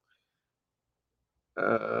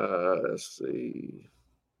 Let's see.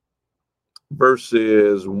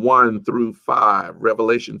 Verses 1 through 5.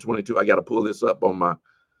 Revelation 22. I got to pull this up on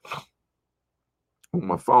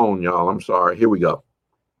my phone, y'all. I'm sorry. Here we go.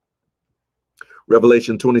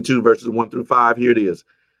 Revelation 22, verses 1 through 5. Here it is. It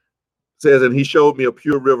says, and he showed me a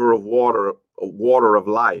pure river of water of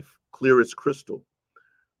life, clear as crystal,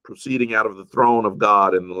 proceeding out of the throne of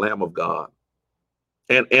God and the Lamb of God,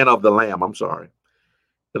 and of the Lamb, I'm sorry.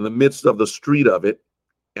 In the midst of the street of it,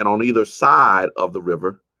 and on either side of the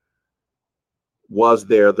river, was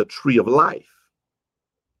there the tree of life,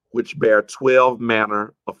 which bare 12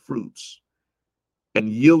 manner of fruits, and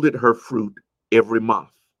yielded her fruit every month.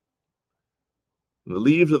 And the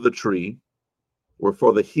leaves of the tree were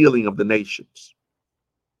for the healing of the nations.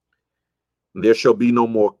 And there shall be no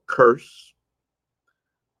more curse,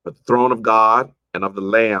 but the throne of God and of the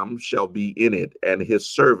Lamb shall be in it, and his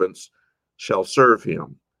servants shall serve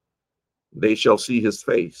him. They shall see his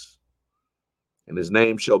face, and his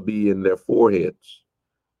name shall be in their foreheads.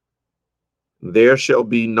 There shall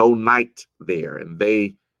be no night there, and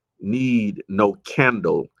they need no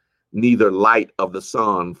candle, neither light of the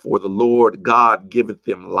sun, for the Lord God giveth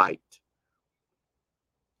them light.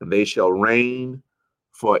 And they shall reign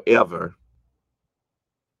forever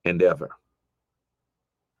and ever.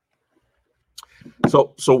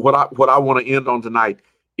 So what I want to end on tonight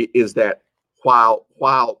is that while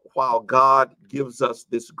God gives us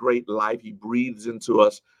this great life, he breathes into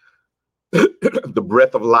us the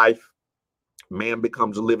breath of life. Man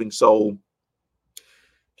becomes a living soul.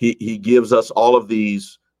 He gives us all of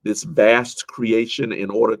this vast creation in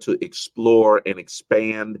order to explore and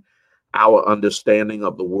expand our understanding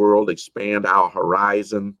of the world, expand our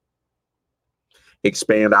horizon,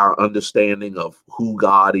 expand our understanding of who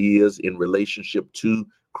God is in relationship to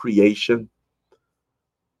creation.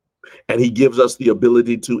 And he gives us the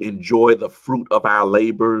ability to enjoy the fruit of our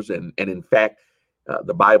labors. And in fact,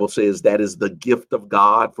 the Bible says that is the gift of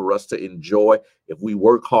God for us to enjoy. If we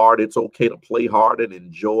work hard, it's okay to play hard and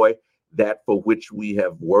enjoy that for which we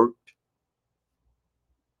have worked.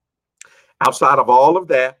 Outside of all of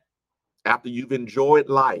that, after you've enjoyed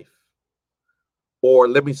life, or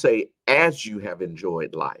let me say, as you have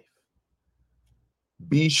enjoyed life,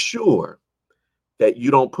 be sure that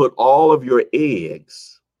you don't put all of your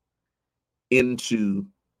eggs into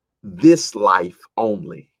this life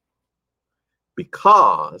only,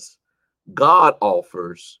 because God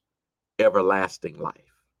offers everlasting life.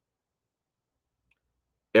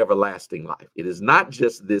 Everlasting life. It is not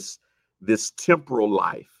just this temporal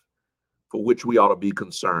life for which we ought to be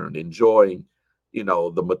concerned, enjoying,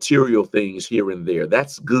 the material things here and there.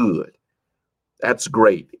 That's good. That's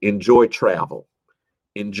great. Enjoy travel,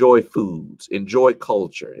 enjoy foods, enjoy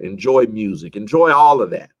culture, enjoy music, enjoy all of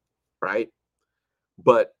that, right?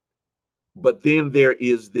 But then there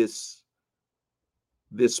is this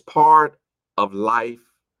part of life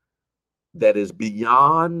that is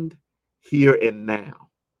beyond here and now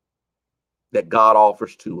that God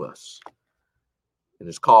offers to us. And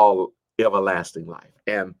it's called everlasting life.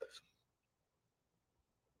 And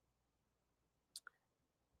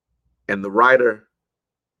And the writer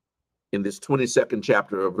in this 22nd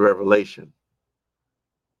chapter of Revelation,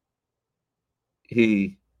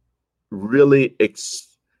 he really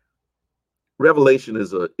Revelation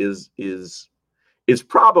is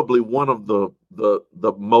probably one of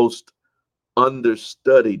the most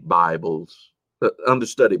understudied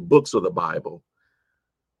understudied books of the Bible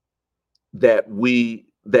that we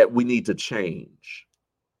need to change.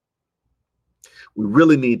 We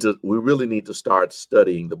really need to start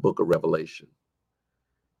studying the book of Revelation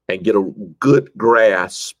and get a good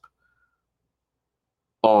grasp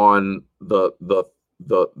on the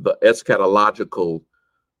eschatological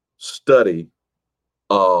study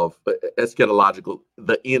of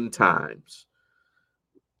the end times,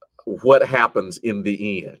 what happens in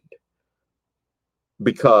the end,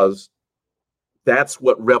 because that's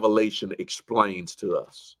what Revelation explains to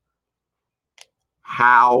us,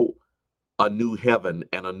 how a new heaven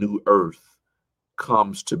and a new earth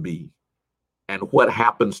comes to be, and what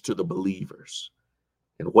happens to the believers,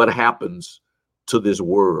 and what happens to this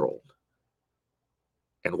world,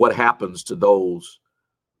 and what happens to those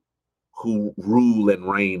who rule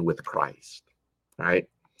and reign with Christ, right?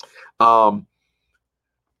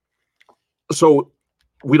 So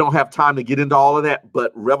we don't have time to get into all of that,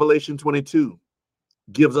 but Revelation 22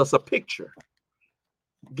 gives us a picture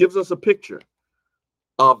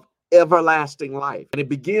of everlasting life. And it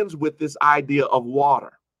begins with this idea of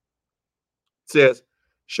water. It says,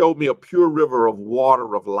 showed me a pure river of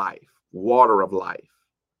water of life,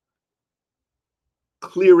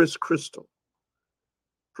 clear as crystal,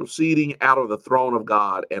 proceeding out of the throne of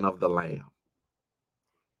God and of the Lamb.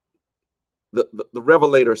 The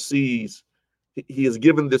revelator sees, he is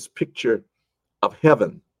given this picture of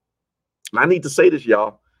heaven. And I need to say this,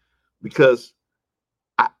 y'all, because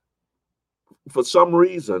for some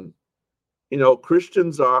reason,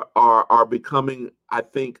 Christians are becoming, I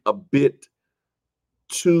think, a bit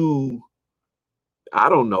too, I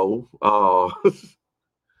don't know, I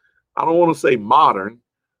don't want to say modern,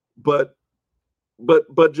 but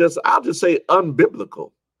just, I'll just say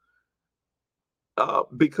unbiblical,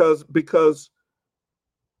 because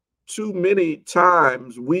too many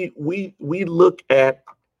times we look at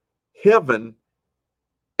heaven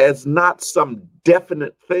as not some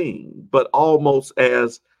definite thing, but almost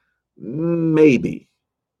as maybe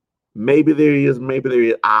there is,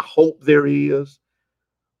 I hope there is,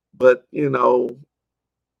 but no,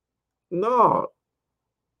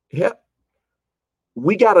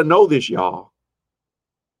 we got to know this, y'all.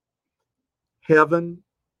 Heaven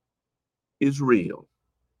is real,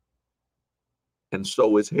 and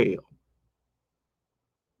so is hell.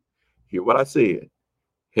 Hear what I said.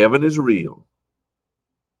 Heaven is real,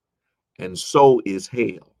 and so is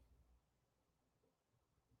hell.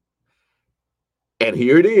 And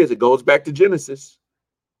here it is. It goes back to Genesis.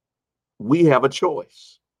 We have a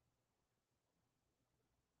choice.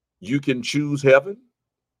 You can choose heaven,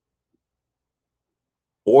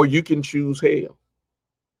 or you can choose hell.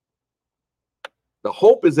 The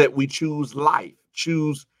hope is that we choose life,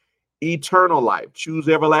 choose eternal life, choose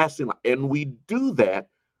everlasting life. And we do that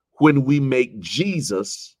when we make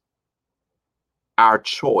Jesus our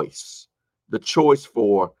choice, the choice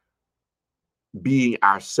for being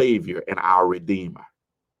our Savior and our Redeemer.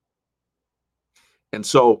 And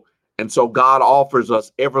so God offers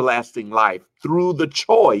us everlasting life through the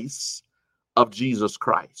choice of Jesus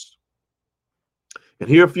Christ. And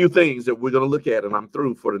here are a few things that we're going to look at, and I'm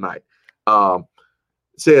through for tonight. It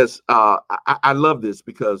says, I love this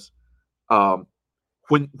because when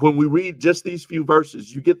we read just these few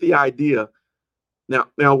verses, you get the idea.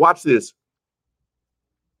 Now watch this.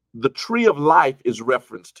 The tree of life is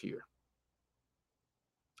referenced here.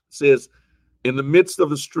 It says, in the midst of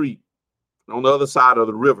the street, on the other side of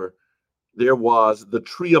the river, there was the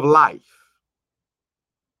tree of life.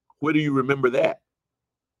 Where do you remember that?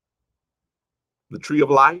 The tree of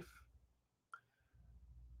life.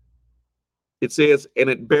 It says, and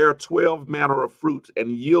it bare 12 manner of fruits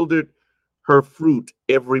and yielded her fruit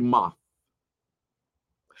every month.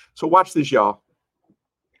 So watch this, y'all.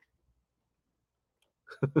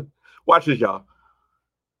 Watch this, y'all.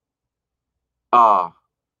 A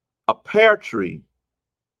pear tree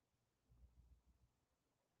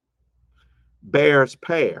bears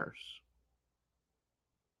pears.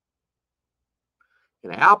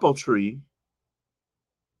 An apple tree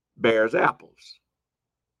bears apples.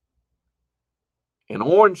 An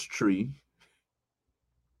orange tree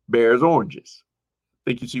bears oranges.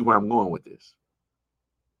 I think you see where I'm going with this.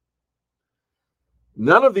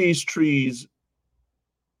 None of these trees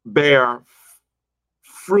bear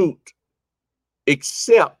fruit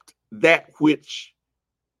except that which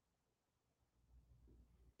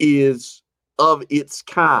is of its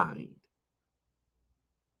kind,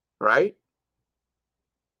 right?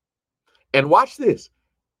 And watch this.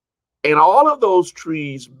 And all of those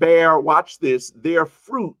trees bear, watch this, their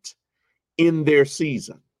fruit in their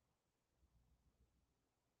season.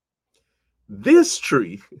 This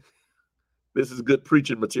tree, this is good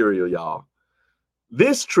preaching material, y'all.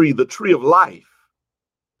 This tree, the tree of life,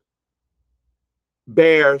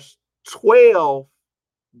 bears 12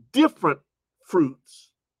 different fruits.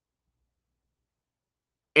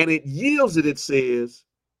 And it yields it says,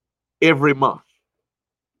 every month.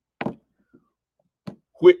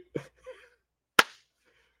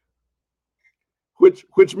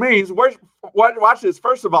 Which means, watch this.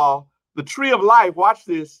 First of all, the tree of life, watch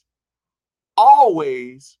this,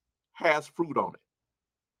 always has fruit on it.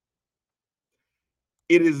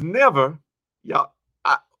 It is never, y'all.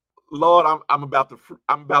 Lord, I'm about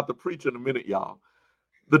to preach in a minute, y'all.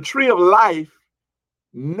 The tree of life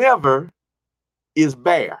never is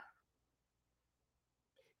bare.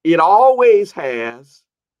 It always has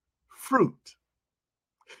fruit.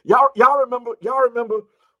 Y'all remember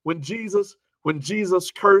when Jesus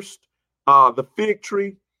cursed the fig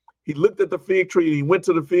tree? He looked at the fig tree and he went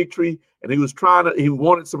to the fig tree and he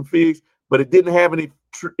wanted some figs, but it didn't have any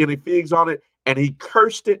figs on it, and he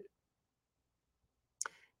cursed it.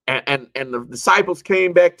 And the disciples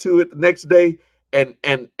came back to it the next day, and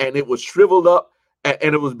it was shriveled up,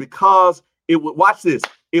 and it was because watch this,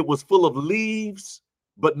 it was full of leaves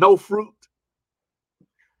but no fruit.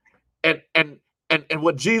 And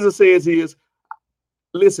what Jesus says is,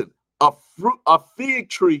 listen, a fig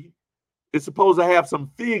tree is supposed to have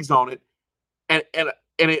some figs on it, and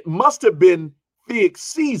it must have been fig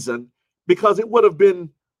season, because it would have been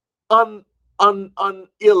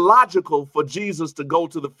illogical for Jesus to go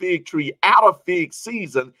to the fig tree out of fig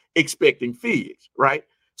season expecting figs, right?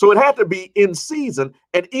 So it had to be in season,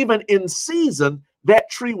 and even in season, that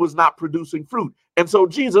tree was not producing fruit. And so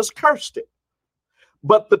Jesus cursed it.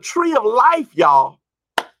 But the tree of life, y'all,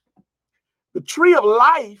 the tree of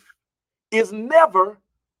life is never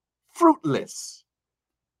fruitless.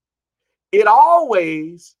 It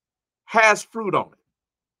always has fruit on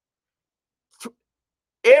it.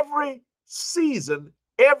 Every season,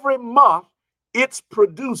 every month, it's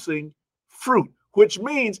producing fruit, which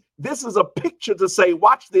means this is a picture to say,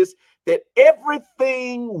 watch this, that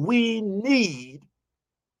everything we need,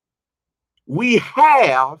 we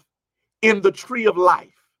have in the tree of life.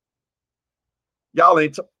 Y'all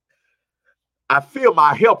I feel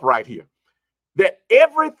my help right here. That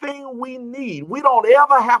everything we need, we don't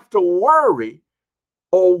ever have to worry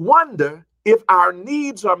or wonder if our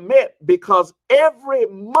needs are met, because every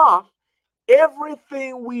month,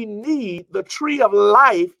 everything we need, the tree of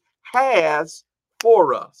life has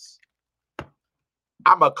for us.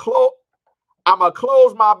 I'm gonna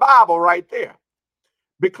close my Bible right there,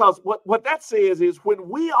 because what that says is, when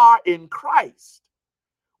we are in Christ,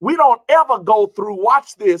 we don't ever go through,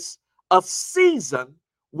 watch this, a season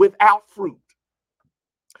without fruit.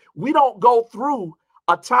 We don't go through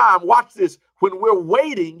a time, watch this, when we're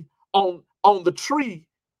waiting on the tree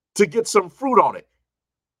to get some fruit on it.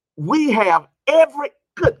 We have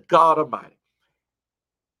good God Almighty.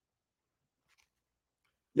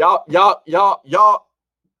 Y'all,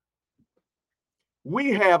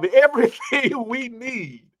 we have everything we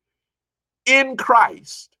need in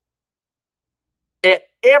Christ at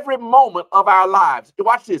every moment of our lives.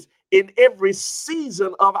 Watch this, in every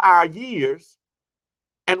season of our years.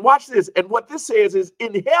 And watch this. And what this says is,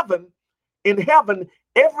 in heaven,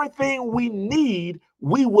 everything we need,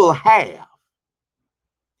 we will have.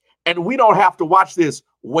 And we don't have to, watch this,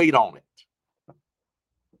 wait on it,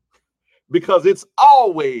 because it's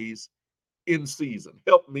always in season.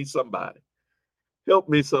 Help me somebody. Help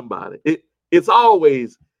me somebody. It's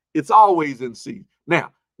always in season.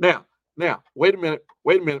 Now, wait a minute.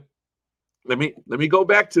 Let me go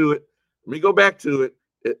back to it.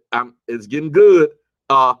 It's getting good.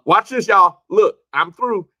 Watch this, y'all. Look, I'm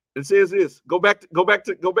through. It says this. Go back to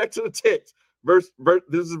the text. This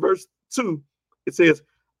is verse 2. It says,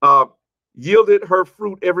 yielded her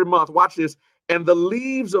fruit every month. Watch this. And the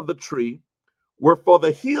leaves of the tree were for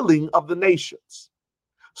the healing of the nations.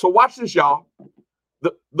 So watch this, y'all.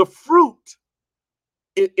 The fruit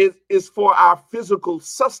is for our physical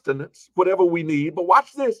sustenance, whatever we need. But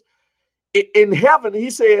watch this. In heaven, he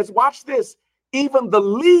says, watch this, even the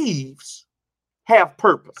leaves have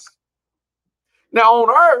purpose. Now on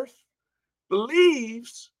earth, the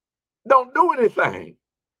leaves don't do anything.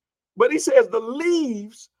 But he says the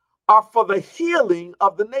leaves are for the healing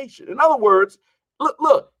of the nation. In other words,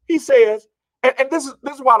 look, he says, and this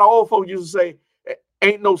is why the old folks used to say,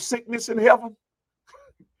 ain't no sickness in heaven.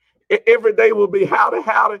 Every day will be howdy,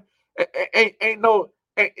 howdy.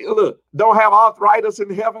 Look, don't have arthritis in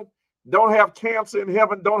heaven. Don't have cancer in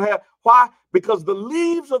heaven. Don't have, why? Because the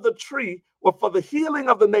leaves of the tree were for the healing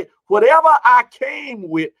of the nation. Whatever I came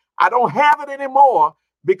with, I don't have it anymore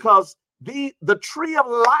because the tree of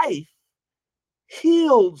life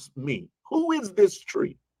heals me. Who is this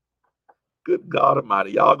tree? Good God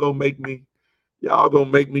Almighty. Y'all gonna make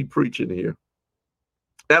me preach in here.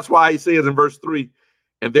 That's why he says in verse 3,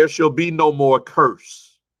 and there shall be no more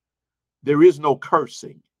curse. There is no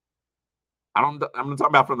cursing. I'm not talking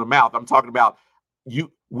about from the mouth. I'm talking about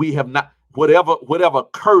we have not, whatever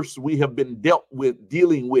curse we have been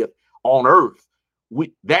dealing with on earth,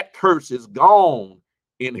 that curse is gone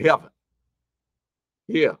in heaven.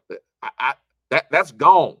 Yeah, that's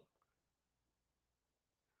gone.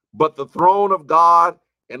 But the throne of God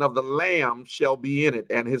and of the Lamb shall be in it,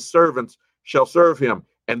 and his servants shall serve him,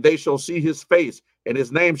 and they shall see his face, and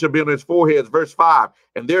his name shall be on his foreheads. Verse 5,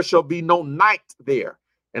 and there shall be no night there,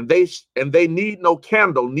 and they need no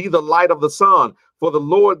candle, neither light of the sun, for the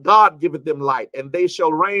Lord God giveth them light, and they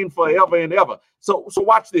shall reign forever and ever. So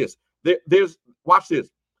watch this. Watch this.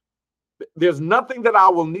 There's nothing that I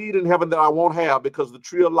will need in heaven that I won't have, because the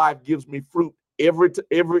tree of life gives me fruit every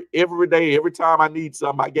day. Every time I need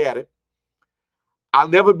some, I get it. I'll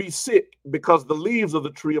never be sick because the leaves of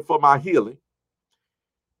the tree are for my healing.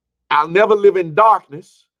 I'll never live in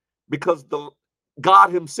darkness because God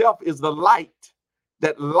himself is the light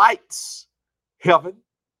that lights heaven,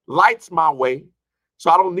 lights my way. So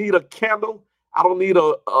I don't need a candle. I don't need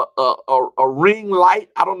a ring light.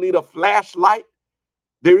 I don't need a flashlight.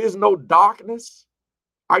 There is no darkness.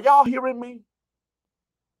 Are y'all hearing me?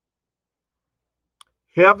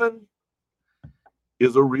 Heaven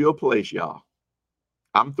is a real place, y'all.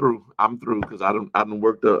 I'm through because I don't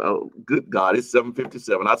work good God. It's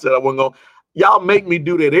 7:57. I said I wasn't going. Y'all make me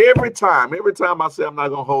do that every time. Every time I say I'm not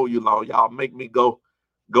gonna hold you long, y'all make me go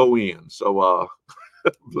in. So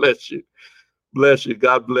bless you. Bless you.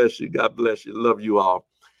 God bless you. God bless you. Love you all.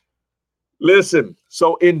 Listen,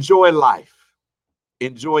 so enjoy life.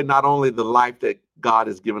 Enjoy not only the life that God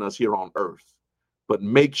has given us here on earth, but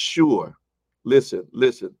make sure, listen,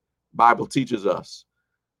 Bible teaches us,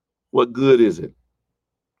 what good is it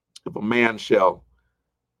if a man shall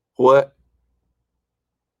what?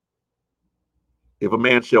 If a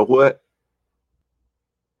man shall what?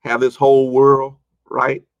 Have this whole world,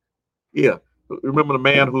 right? Yeah. Remember the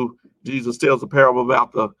man who Jesus tells a parable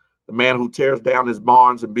about, the man who tears down his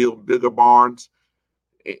barns and builds bigger barns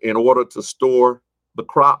in order to store the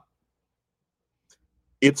crop.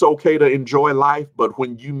 It's okay to enjoy life, but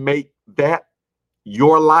when you make that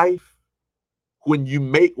your life,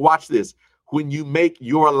 watch this, when you make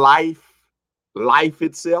your life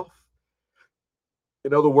itself,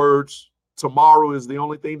 in other words, tomorrow is the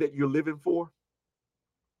only thing that you're living for,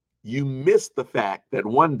 you miss the fact that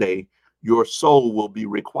one day your soul will be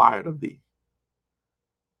required of thee.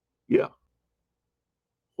 Yeah.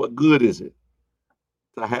 What good is it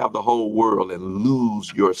to have the whole world and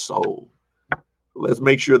lose your soul? Let's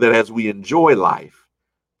make sure that as we enjoy life,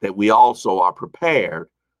 that we also are prepared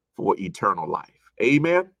for eternal life.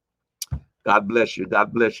 Amen. God bless you.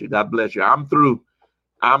 God bless you. God bless you. I'm through.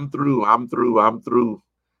 I'm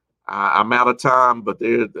out of time, but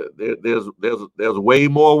there's way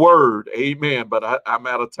more word. Amen. But I'm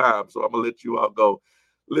out of time, so I'm gonna let you all go.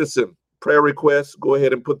 Listen, prayer requests, go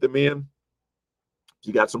ahead and put them in. If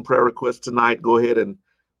you got some prayer requests tonight, go ahead and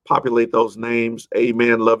populate those names.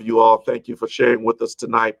 Amen. Love you all. Thank you for sharing with us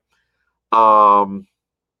tonight.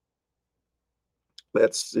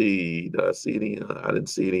 Let's see. Did I see any? I didn't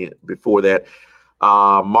see any before that.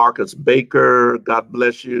 Marcus Baker, God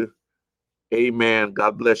bless you. Amen.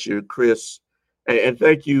 God bless you, Chris. And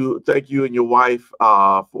thank you and your wife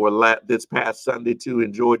for this past Sunday too.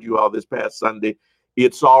 Enjoyed you all this past Sunday.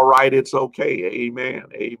 It's all right. It's okay. Amen.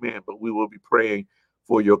 Amen. But we will be praying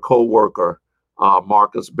for your co-worker,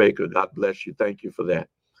 Marcus Baker. God bless you. Thank you for that.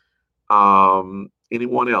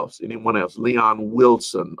 Anyone else? Leon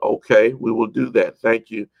Wilson. Okay, we will do that. Thank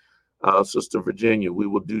you, Sister Virginia. We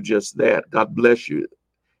will do just that. God bless you.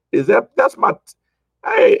 That's my,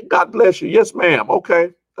 hey, God bless you. Yes, ma'am.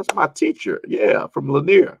 Okay. That's my teacher. Yeah, from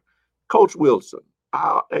Lanier. Coach Wilson.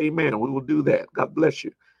 Amen. We will do that. God bless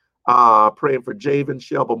you. Praying for Javen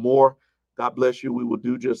Shelba Moore. God bless you. We will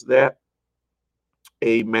do just that.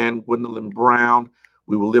 Amen. Gwendolyn Brown.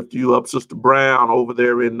 We will lift you up, Sister Brown, over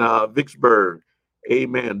there in Vicksburg.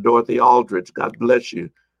 Amen. Dorothy Aldridge. God bless you.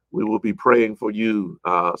 We will be praying for you,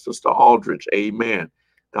 Sister Aldridge. Amen.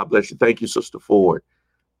 God bless you. Thank you, Sister Ford.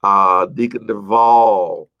 Deacon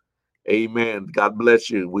Duvall. Amen. God bless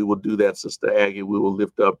you. We will do that, Sister Aggie. We will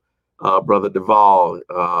lift up Brother Duvall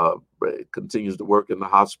continues to work in the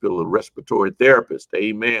hospital, a respiratory therapist.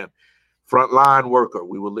 Amen. Frontline worker,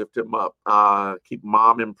 we will lift him up. Keep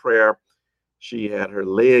mom in prayer. She had her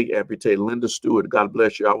leg amputated. Linda Stewart, God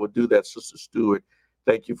bless you. I will do that, Sister Stewart.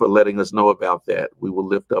 Thank you for letting us know about that. We will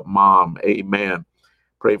lift up mom. Amen.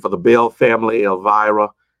 Pray for the Bell family, Elvira.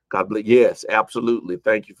 God bless. Yes, absolutely.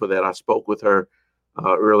 Thank you for that. I spoke with her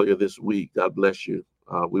earlier this week. God bless you.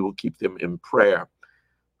 We will keep them in prayer.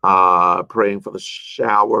 Praying for the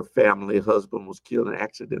Shower family. Husband was killed in an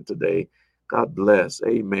accident today. God bless.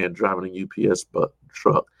 Amen. Driving a UPS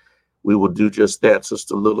truck. We will do just that,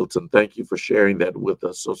 Sister Littleton. Thank you for sharing that with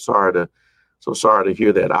us. So sorry to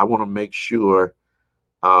hear that. I want to make sure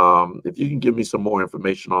if you can give me some more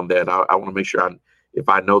information on that. I want to make sure if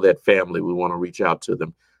I know that family, we want to reach out to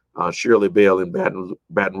them. Shirley Bell in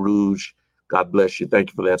Baton Rouge. God bless you. Thank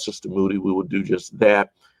you for that, Sister Moody. We will do just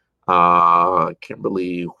that.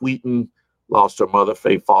 Kimberly Wheaton lost her mother,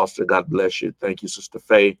 Faye Foster. God bless you. Thank you, Sister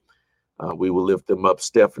Faye. We will lift them up.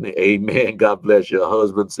 Stephanie, amen. God bless you. Her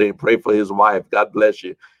husband saying, pray for his wife. God bless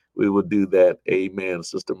you. We will do that. Amen.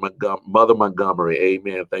 Sister Mother Montgomery,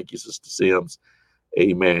 amen. Thank you, Sister Sims.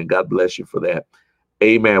 Amen. God bless you for that.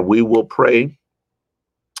 Amen. We will pray.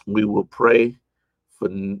 We will pray for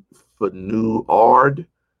New Ard,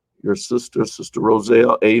 your sister, Sister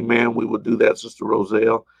Roselle. Amen. We will do that, Sister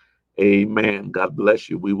Roselle. Amen. God bless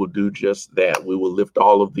you. We will do just that. We will lift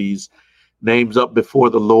all of these names up before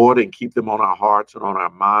the Lord and keep them on our hearts and on our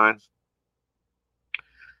minds.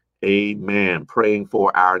 Amen. Praying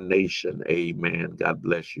for our nation. Amen. God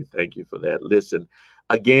bless you. Thank you for that. Listen,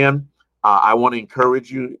 again, I want to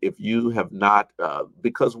encourage you, if you have not,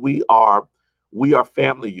 because we are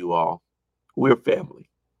family, you all. We're family.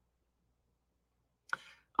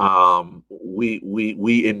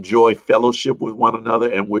 We enjoy fellowship with one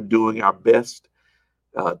another, and we're doing our best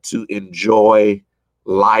to enjoy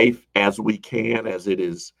life as we can, as it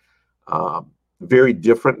is very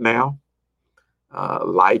different now.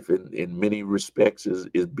 Life in many respects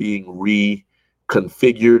is being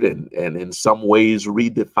reconfigured and in some ways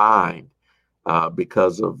redefined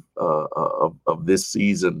because of this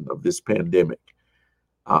season of this pandemic.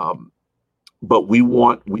 But we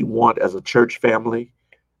want as a church family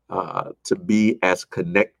to be as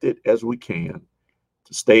connected as we can,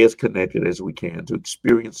 to stay as connected as we can, to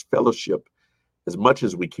experience fellowship as much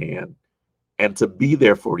as we can, and to be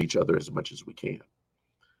there for each other as much as we can.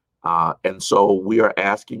 And so we are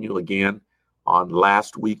asking you again. On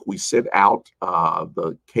last week, we sent out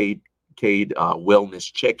the Cade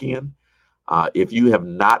Wellness Check-in. If you have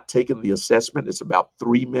not taken the assessment, it's about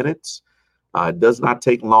 3 minutes. It does not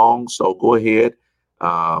take long, so go ahead.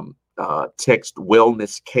 Text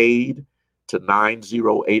Wellness Cade to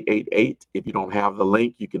 90888. If you don't have the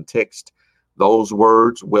link, you can text those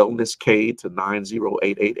words, Wellness Cade, to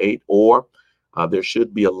 90888, or there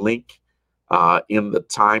should be a link in the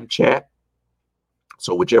time chat.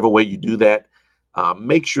 So whichever way you do that,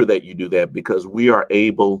 make sure that you do that, because we are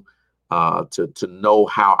able to know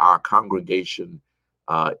how our congregation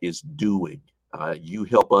is doing. You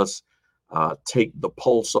help us take the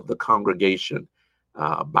pulse of the congregation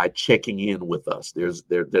by checking in with us. There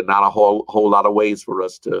are not a whole lot of ways for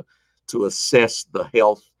us to assess the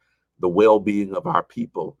health, the well-being of our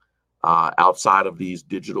people outside of these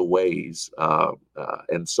digital ways.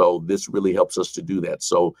 And so this really helps us to do that.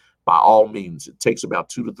 So by all means, it takes about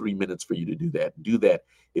 2 to 3 minutes for you to do that. Do that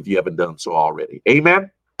if you haven't done so already.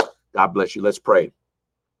 Amen. God bless you. Let's pray.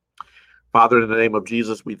 Father, in the name of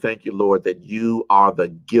Jesus, we thank you, Lord, that you are the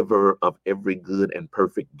giver of every good and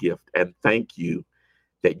perfect gift. And thank you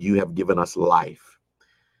that you have given us life.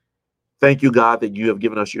 Thank you, God, that you have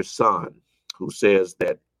given us your Son, who says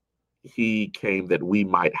that he came that we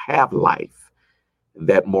might have life, and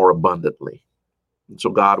that more abundantly. And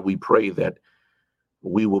so, God, we pray that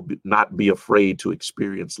we will not be afraid to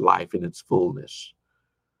experience life in its fullness.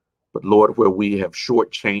 But Lord, where we have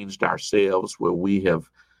shortchanged ourselves, where we have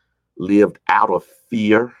lived out of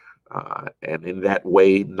fear, and in that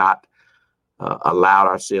way not allowed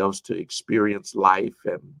ourselves to experience life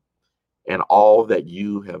and all that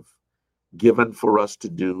you have given for us to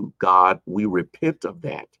do, God, we repent of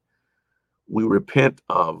that. We repent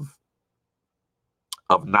of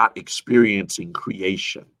not experiencing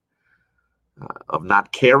creation, of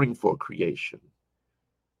not caring for creation,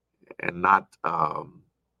 and not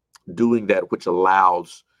doing that which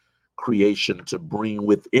allows creation to bring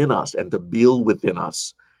within us and to build within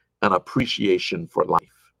us an appreciation for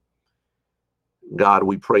life. God,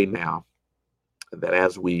 we pray now that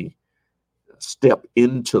as we step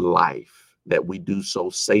into life, that we do so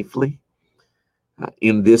safely,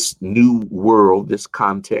 in this new world, this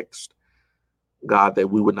context, God, that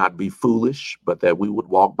we would not be foolish, but that we would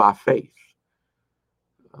walk by faith,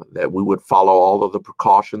 that we would follow all of the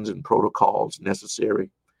precautions and protocols necessary,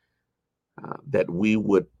 that we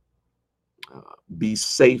would be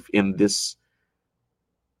safe in this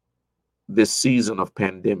season of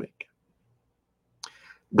pandemic.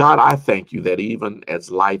 God, I thank you that even as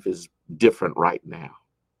life is different right now,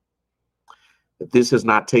 that this has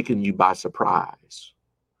not taken you by surprise.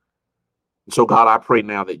 So, God, I pray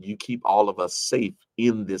now that you keep all of us safe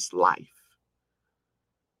in this life.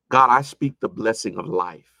 God, I speak the blessing of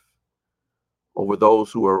life over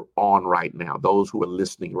those who are on right now, those who are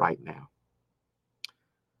listening right now.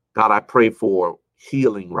 God, I pray for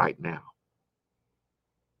healing right now,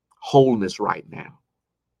 wholeness right now,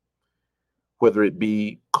 whether it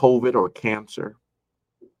be COVID or cancer,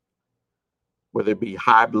 whether it be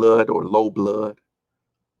high blood or low blood.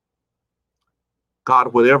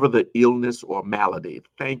 God, whatever the illness or malady,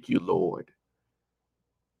 thank you, Lord,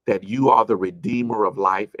 that you are the redeemer of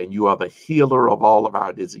life and you are the healer of all of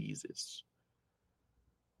our diseases.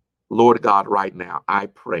 Lord God, right now, I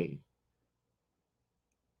pray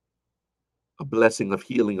a blessing of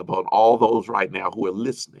healing upon all those right now who are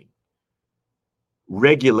listening.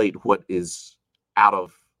 Regulate what is out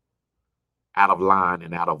of line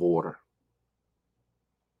and out of order.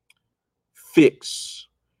 Fix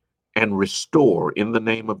and restore in the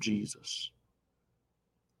name of Jesus.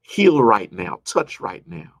 Heal right now, touch right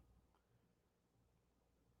now.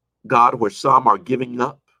 God, where some are giving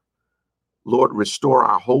up, Lord, restore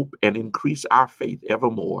our hope and increase our faith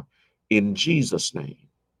evermore in Jesus' name.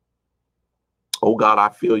 Oh God, I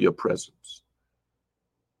feel your presence.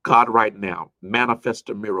 God, right now, manifest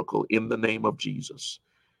a miracle in the name of Jesus,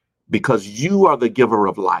 because you are the giver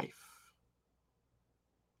of life.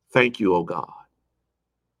 Thank you, oh God,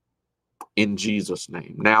 in Jesus'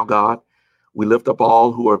 name. Now, God, we lift up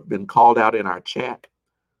all who have been called out in our chat,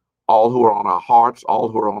 all who are on our hearts, all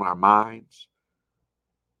who are on our minds,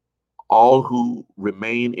 all who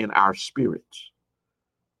remain in our spirits.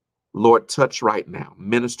 Lord, touch right now.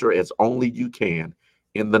 Minister as only you can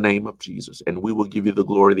in the name of Jesus. And we will give you the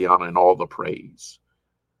glory, the honor, and all the praise.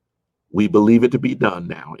 We believe it to be done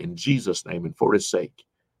now in Jesus' name, and for his sake,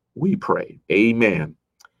 we pray. Amen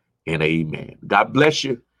and amen. God bless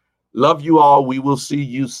you. Love you all. We will see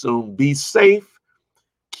you soon. Be safe.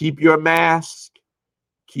 Keep your mask.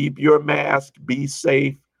 Keep your mask. Be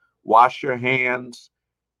safe. Wash your hands.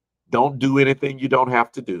 Don't do anything you don't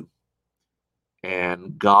have to do.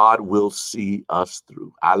 And God will see us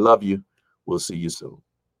through. I love you. We'll see you soon.